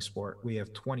a spring sport. We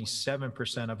have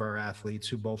 27% of our athletes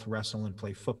who both wrestle and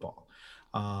play football,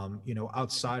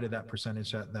 outside of that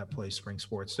percentage that play spring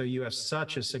sports. So you have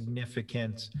such a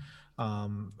significant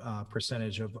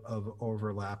percentage of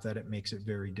overlap that it makes it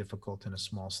very difficult in a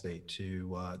small state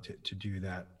to do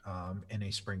that in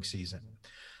a spring season.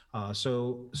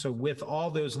 So with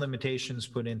all those limitations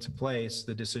put into place,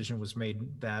 the decision was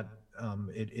made that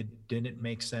it didn't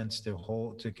make sense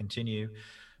to continue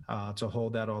to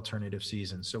hold that alternative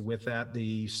season. So with that,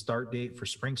 the start date for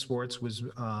spring sports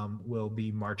will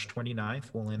be March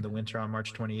 29th. We'll end the winter on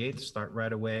March 28th, start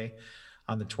right away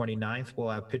on the 29th. We'll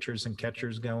have pitchers and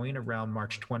catchers going around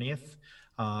March 20th.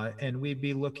 And we'd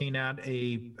be looking at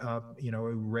a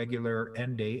regular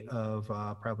end date of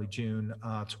probably June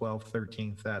 12th,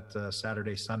 13th, that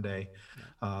Saturday, Sunday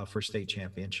for state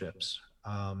championships.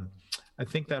 I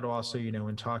think that also,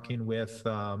 in talking with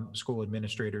school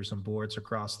administrators and boards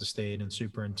across the state and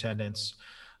superintendents,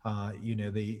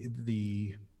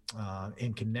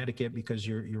 in Connecticut, because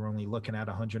you're only looking at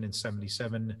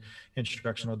 177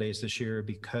 instructional days this year,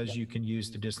 because you can use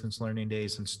the distance learning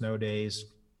days and snow days.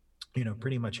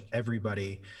 Pretty much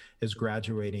everybody is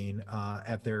graduating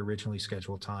at their originally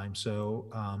scheduled time. So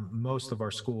most of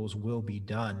our schools will be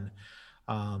done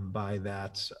by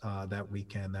that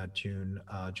weekend, that June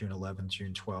 11th,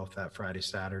 June 12th, that Friday,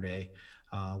 Saturday,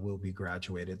 will be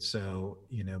graduated. So,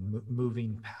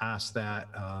 moving past that,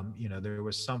 there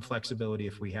was some flexibility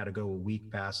if we had to go a week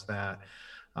past that.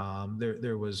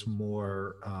 There was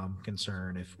more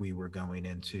concern if we were going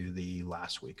into the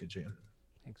last week of June.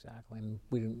 Exactly.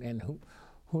 And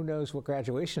who knows what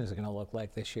graduation is going to look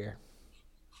like this year?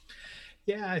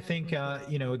 Yeah, I think,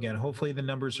 again, hopefully the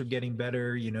numbers are getting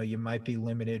better. You might be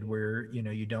limited where,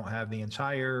 you don't have the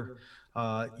entire,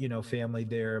 family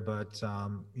there, but,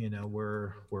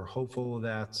 we're hopeful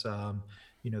that,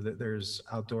 that there's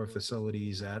outdoor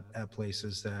facilities at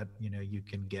places that, you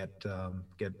can get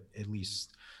at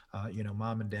least,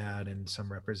 mom and dad and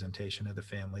some representation of the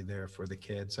family there for the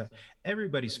kids.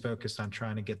 Everybody's focused on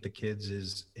trying to get the kids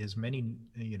as many,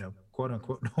 quote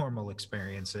unquote, normal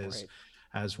experiences. Right.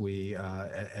 As we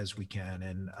can,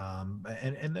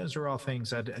 and those are all things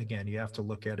that, again, you have to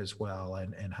look at as well.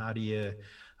 And how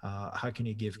can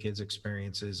you give kids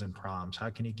experiences in proms? How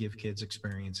can you give kids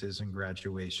experiences in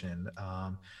graduation?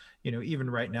 Even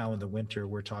right now in the winter,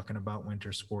 we're talking about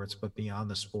winter sports, but beyond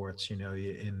the sports,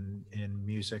 in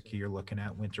music, you're looking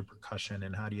at winter percussion,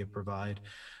 and how do you provide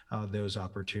those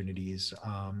opportunities?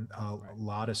 A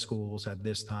lot of schools at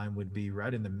this time would be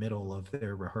right in the middle of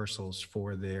their rehearsals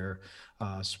for their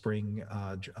spring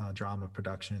drama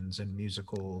productions and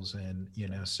musicals, and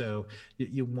so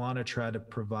you want to try to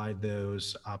provide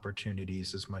those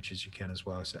opportunities as much as you can as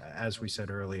well. So, as we said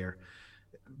earlier,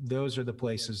 those are the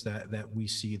places that we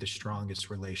see the strongest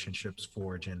relationships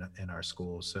forge in our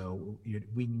schools. So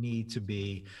we need to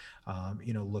be,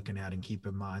 looking at and keep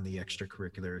in mind the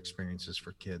extracurricular experiences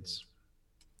for kids.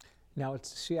 Now,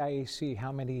 it's CIAC.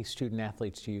 How many student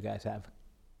athletes do you guys have?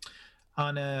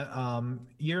 On a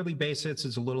yearly basis,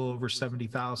 it's a little over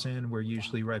 70,000. We're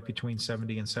usually right between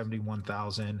 70 and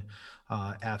 71,000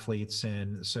 athletes.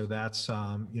 And so that's,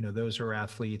 those are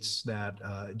athletes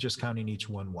that just counting each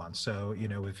one once. So,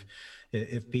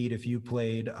 if Pete, if you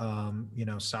played,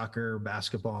 soccer,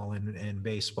 basketball, and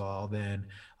baseball, then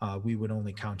we would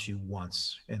only count you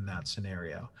once in that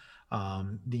scenario.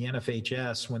 The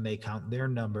NFHS, when they count their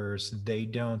numbers, they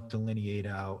don't delineate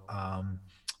out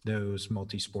those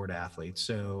multi-sport athletes.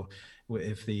 So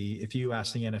if you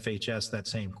ask the NFHS that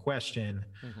same question,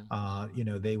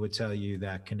 they would tell you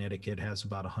that Connecticut has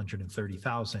about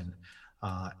 130,000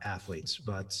 athletes.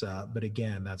 But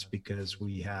again, that's because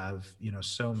we have,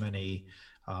 so many,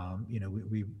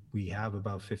 we have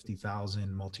about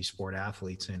 50,000 multi-sport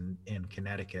athletes in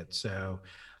Connecticut. So,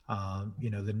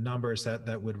 the numbers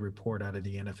that would report out of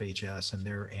the NFHS and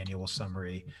their annual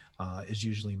summary is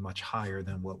usually much higher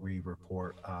than what we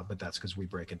report, but that's because we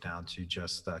break it down to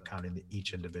just counting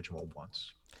each individual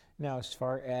once. Now, as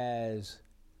far as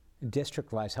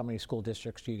district-wise, how many school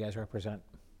districts do you guys represent?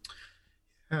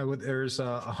 There's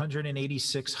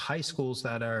 186 high schools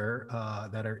that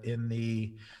are in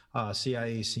the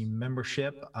CIAC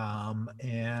membership,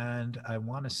 and I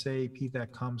want to say, Pete,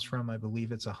 that comes from, I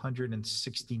believe it's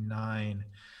 169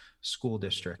 school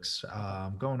districts.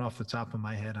 Going off the top of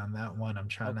my head on that one, I'm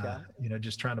trying to,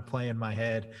 just trying to play in my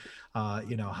head,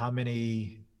 how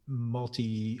many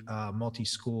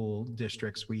multi-school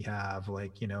districts we have,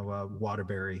 like,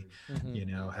 Waterbury,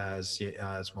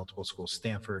 has multiple schools.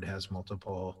 Stanford has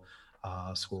multiple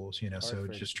schools, so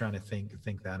just trying to think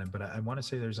that in. But I want to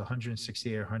say there's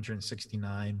 168 or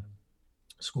 169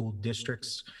 school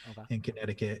districts in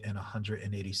Connecticut and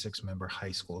 186 member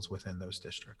high schools within those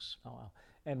districts. Oh, wow.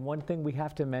 And one thing we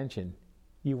have to mention,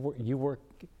 you work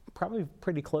probably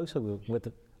pretty closely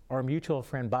with our mutual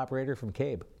friend Bob Rader from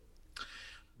CABE.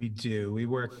 We do. We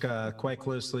work quite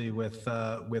closely with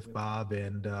Bob,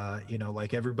 and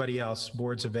like everybody else,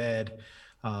 boards of ed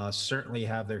certainly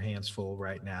have their hands full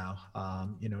right now.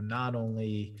 Not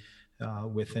only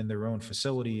within their own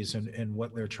facilities and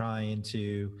what they're trying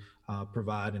to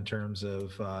provide in terms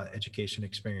of education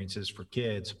experiences for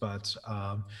kids. But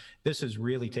this has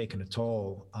really taken a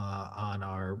toll on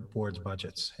our board's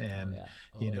budgets. And,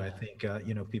 I think,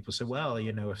 people say, well,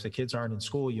 if the kids aren't in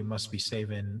school, you must be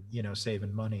saving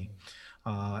money.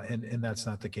 And that's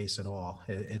not the case at all.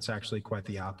 It's actually quite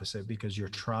the opposite, because you're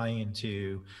trying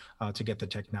to get the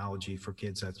technology for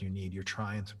kids that you need. You're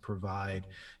trying to provide,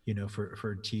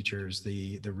 for teachers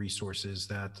the resources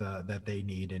that they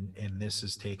need, and this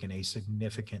has taken a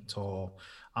significant toll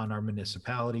on our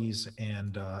municipalities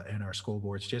and our school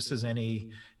boards, just as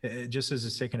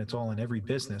it's taken a toll on every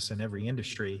business and every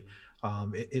industry.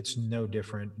 It's no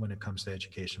different when it comes to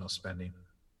educational spending.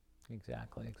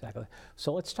 Exactly.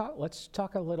 So let's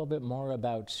talk a little bit more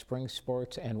about spring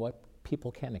sports and what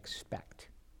people can expect.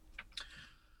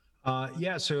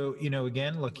 So,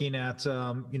 again, looking at,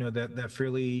 that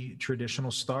fairly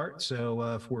traditional start. So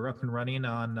if we're up and running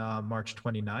on March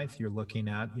 29th, you're looking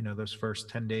at, those first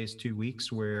 10 days, 2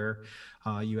 weeks where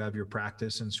you have your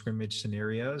practice and scrimmage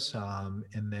scenarios.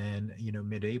 And then,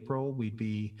 mid-April, we'd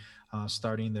be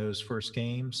starting those first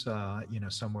games,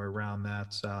 somewhere around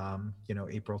that,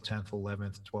 April 10th,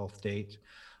 11th, 12th date.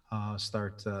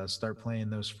 Start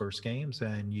playing those first games,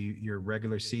 and your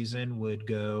regular season would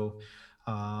go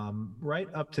right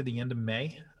up to the end of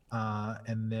May.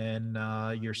 And then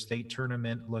your state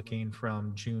tournament, looking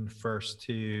from June 1st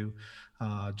to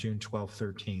June 12th,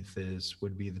 13th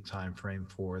would be the time frame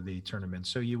for the tournament.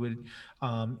 So you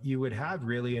would have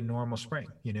really a normal spring.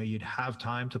 You'd have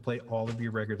time to play all of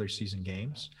your regular season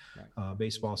games. Right.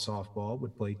 Baseball, softball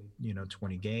would play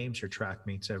 20 games. Your track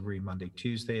meets every Monday,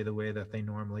 Tuesday, the way that they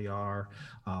normally are.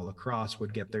 Lacrosse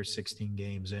would get their 16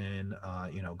 games in.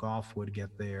 Golf would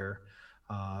get their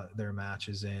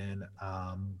matches in.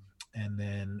 And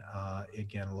then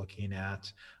again, looking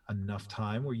at enough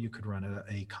time where you could run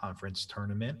a conference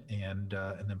tournament and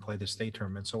then play the state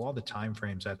tournament. So all the time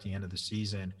frames at the end of the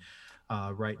season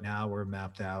right now are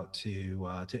mapped out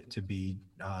to be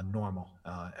normal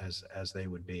as they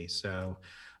would be. So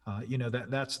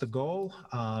that's the goal.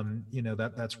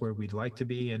 That's where we'd like to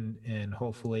be, and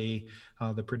hopefully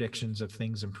the predictions of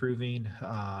things improving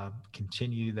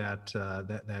continue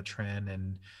that trend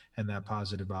and that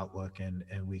positive outlook, and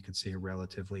we could see a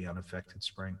relatively unaffected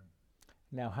spring.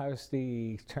 Now, how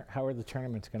are the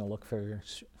tournaments going to look for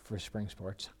spring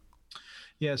sports?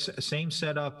 Yes, same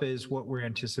setup as what we're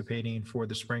anticipating for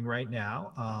the spring right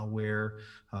now, where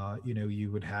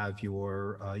you would have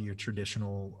your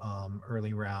traditional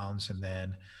early rounds, and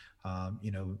then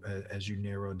as you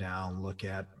narrow down, look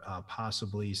at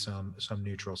possibly some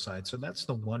neutral sites. So that's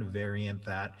the one variant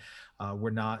that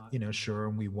we're not sure,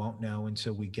 and we won't know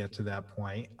until we get to that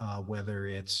point, whether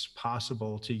it's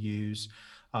possible to use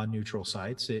neutral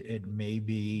sites. It may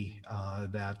be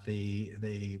that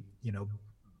the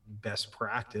best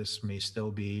practice may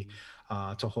still be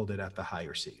to hold it at the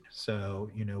higher seed.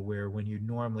 So, where when you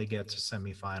normally get to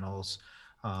semifinals,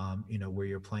 where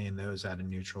you're playing those at a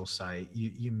neutral site,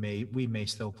 we may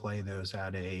still play those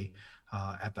at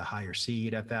the higher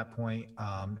seed at that point,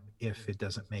 if it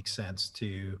doesn't make sense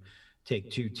to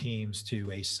take two teams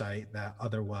to a site that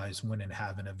otherwise wouldn't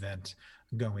have an event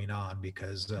going on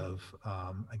because of,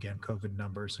 again, COVID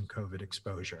numbers and COVID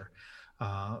exposure.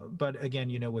 But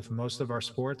again, with most of our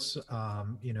sports,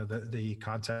 the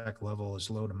contact level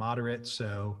is low to moderate.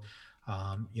 So,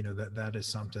 that is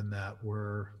something that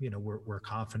we're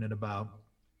confident about.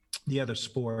 The other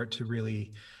sport to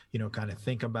really, kind of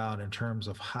think about in terms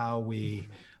of how we,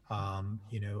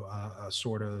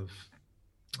 sort of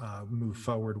move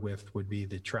forward with would be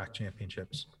the track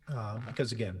championships.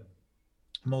 Because again,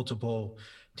 multiple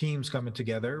teams coming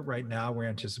together. Right now, we're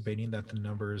anticipating that the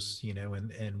numbers,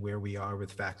 and where we are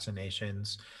with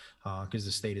vaccinations, because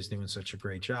the state is doing such a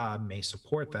great job, may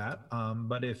support that.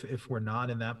 But if we're not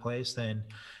in that place, then,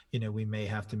 we may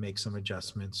have to make some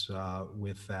adjustments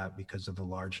with that because of the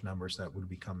large numbers that would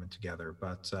be coming together.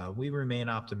 But we remain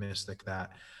optimistic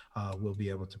that we'll be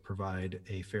able to provide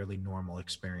a fairly normal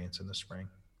experience in the spring.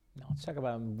 Now, let's talk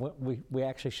about what we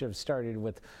actually should have started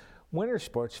with winter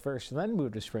sports first, and then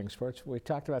move to spring sports. We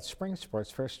talked about spring sports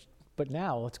first, but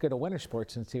now let's go to winter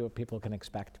sports and see what people can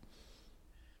expect.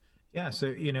 Yeah, so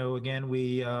again,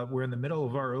 we're in the middle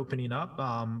of our opening up,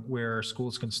 where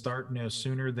schools can start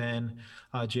sooner than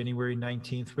January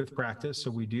 19th with practice.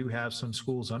 So we do have some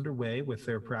schools underway with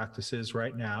their practices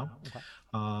right now. Okay.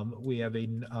 We have a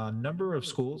number of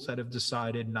schools that have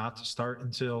decided not to start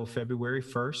until February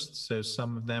 1st. So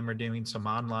some of them are doing some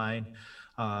online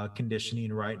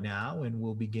conditioning right now, and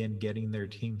we'll begin getting their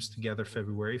teams together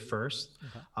February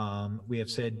 1st. We have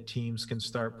said teams can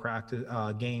start practice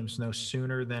games no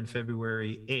sooner than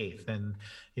February 8th. And,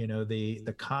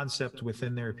 the concept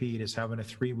within their repeat is having a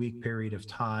 3-week period of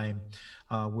time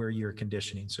where you're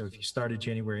conditioning. So if you started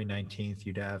January 19th,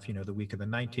 you'd have, the week of the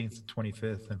 19th,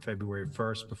 25th, and February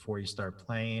 1st before you start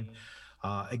playing.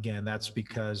 Again, that's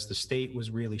because the state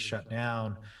was really shut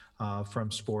down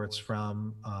from sports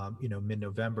from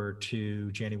mid-November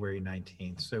to January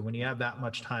 19th. So when you have that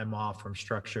much time off from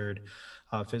structured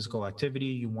physical activity,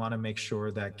 you want to make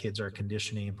sure that kids are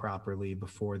conditioning properly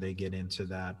before they get into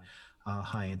that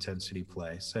high intensity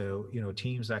play. So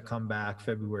teams that come back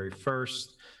February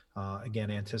 1st, again,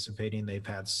 anticipating they've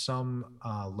had some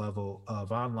level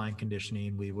of online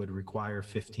conditioning, we would require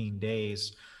 15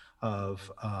 days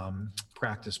of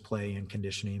practice, play, and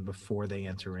conditioning before they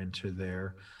enter into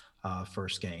their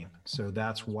first game. So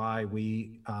that's why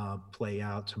we play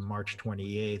out to March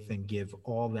 28th and give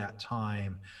all that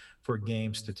time for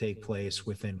games to take place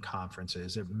within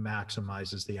conferences. It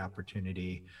maximizes the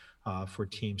opportunity for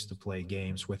teams to play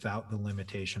games without the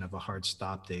limitation of a hard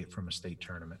stop date from a state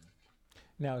tournament.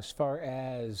 Now, as far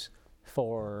as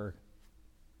for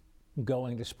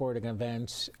going to sporting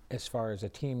events, as far as a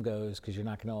team goes, because you're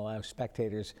not going to allow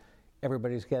spectators,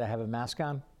 everybody's got to have a mask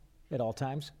on at all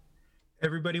times?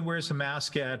 Everybody wears a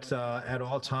mask at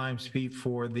all times, Pete,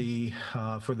 for the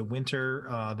winter.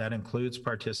 That includes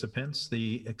participants.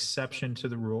 The exception to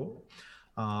the rule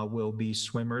will be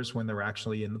swimmers when they're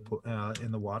actually in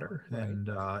the water,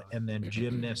 right. and then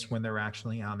gymnasts when they're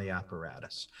actually on the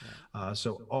apparatus. Right.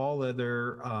 So all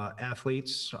other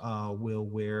athletes will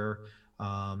wear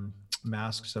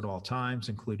masks at all times,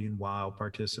 including while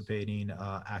participating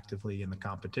actively in the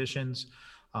competitions.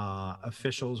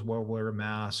 Officials will wear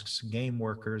masks. Game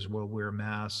workers will wear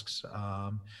masks.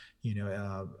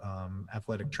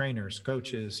 Athletic trainers,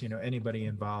 coaches, anybody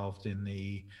involved in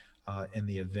the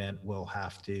event will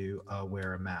have to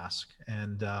wear a mask.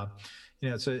 And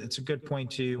it's a good point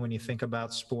too when you think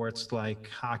about sports like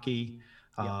hockey,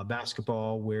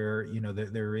 basketball, where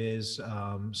there is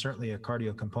certainly a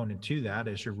cardio component to that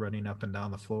as you're running up and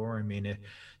down the floor. I mean,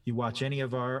 you watch any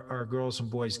of our girls and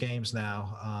boys games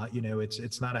now,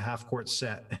 it's not a half court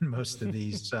set in most of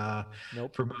these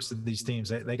nope. For most of these teams.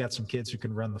 They got some kids who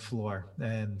can run the floor,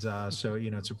 and so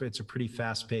it's a pretty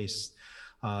fast paced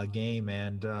game.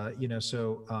 And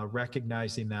so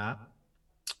recognizing that,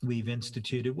 we've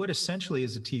instituted what essentially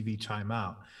is a TV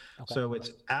timeout. Okay. So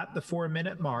it's at the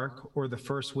 4-minute mark or the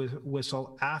first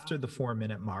whistle after the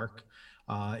 4-minute mark.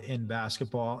 In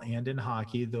basketball and in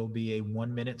hockey, there'll be a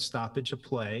 1-minute stoppage of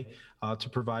play to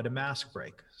provide a mask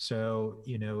break. So,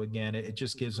 again, it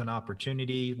just gives an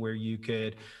opportunity where you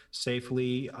could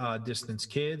safely distance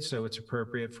kids. So it's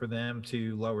appropriate for them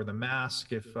to lower the mask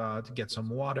to get some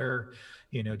water,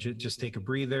 just take a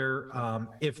breather.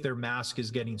 If their mask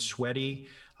is getting sweaty,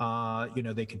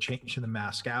 they can change the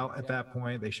mask out at that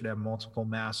point. They should have multiple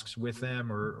masks with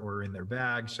them or in their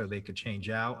bag so they could change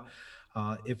out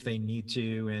if they need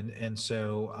to. And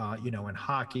so, in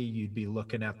hockey, you'd be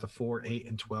looking at the 4, 8,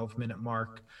 and 12-minute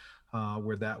mark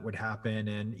where that would happen.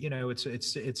 And,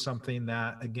 it's something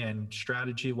that, again,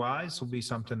 strategy-wise will be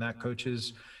something that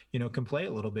coaches, can play a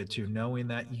little bit too, knowing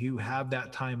that you have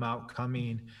that timeout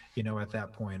coming, at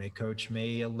that point. A coach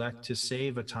may elect to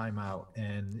save a timeout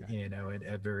and,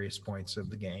 at various points of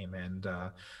the game. And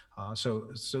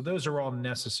so those are all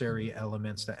necessary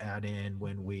elements to add in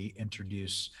when we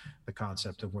introduce the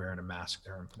concept of wearing a mask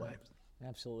there in play.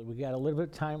 Absolutely. We got a little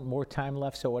bit more time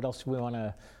left. So what else do we want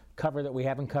to cover that we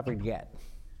haven't covered yet?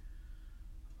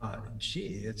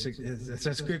 It's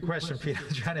a good question, Pete.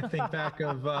 I'm trying to think back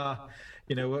of,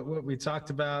 what we talked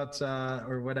about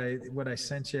or what I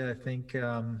sent you. I think,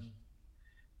 I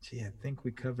think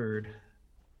we covered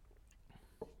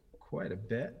quite a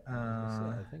bit.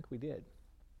 I think we did.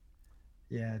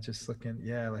 Yeah, just looking.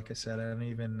 Yeah, like I said, I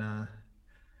don't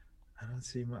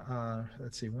see my,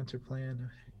 let's see, winter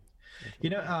plan.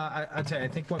 I'd say I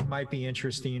think what might be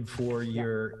interesting for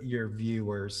your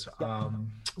viewers,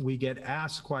 we get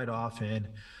asked quite often,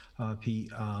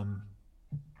 Pete,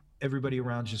 everybody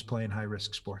around just playing high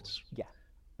risk sports. Yeah.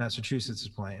 Massachusetts is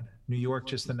playing. New York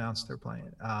just announced they're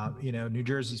playing. New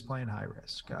Jersey's playing high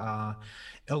risk.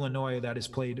 Illinois, that has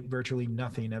played virtually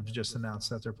nothing, have just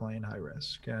announced that they're playing high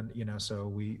risk. And so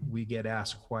we get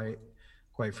asked quite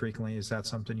frequently, is that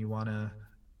something you want to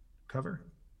cover?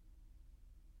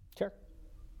 Sure.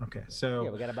 Okay, so yeah,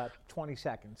 we got about 20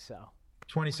 seconds. So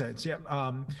 20 seconds. Yeah.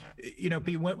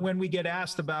 Pete, when we get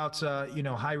asked about,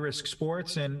 high risk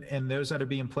sports and those that are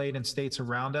being played in states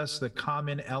around us, the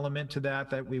common element to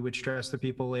that we would stress to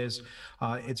people is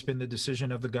it's been the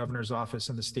decision of the governor's office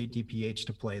and the state DPH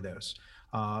to play those.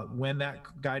 When that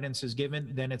guidance is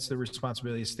given, then it's the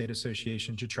responsibility of the state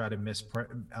association to try to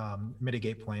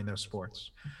mitigate playing those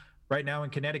sports. Right now in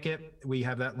Connecticut, we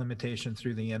have that limitation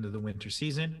through the end of the winter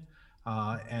season.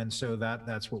 And so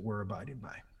that's what we're abiding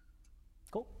by.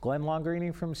 Cool. Glenn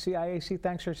Lungarini from CIAC,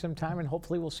 thanks for some time, and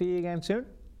hopefully we'll see you again soon.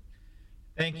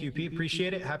 Thank you, Pete.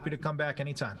 Appreciate it. Happy to come back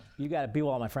anytime. You got it. Be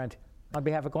well, my friend. On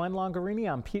behalf of Glenn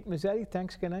Lungarini, I'm Pete Mezzetti.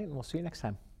 Thanks, good night, and we'll see you next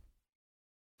time.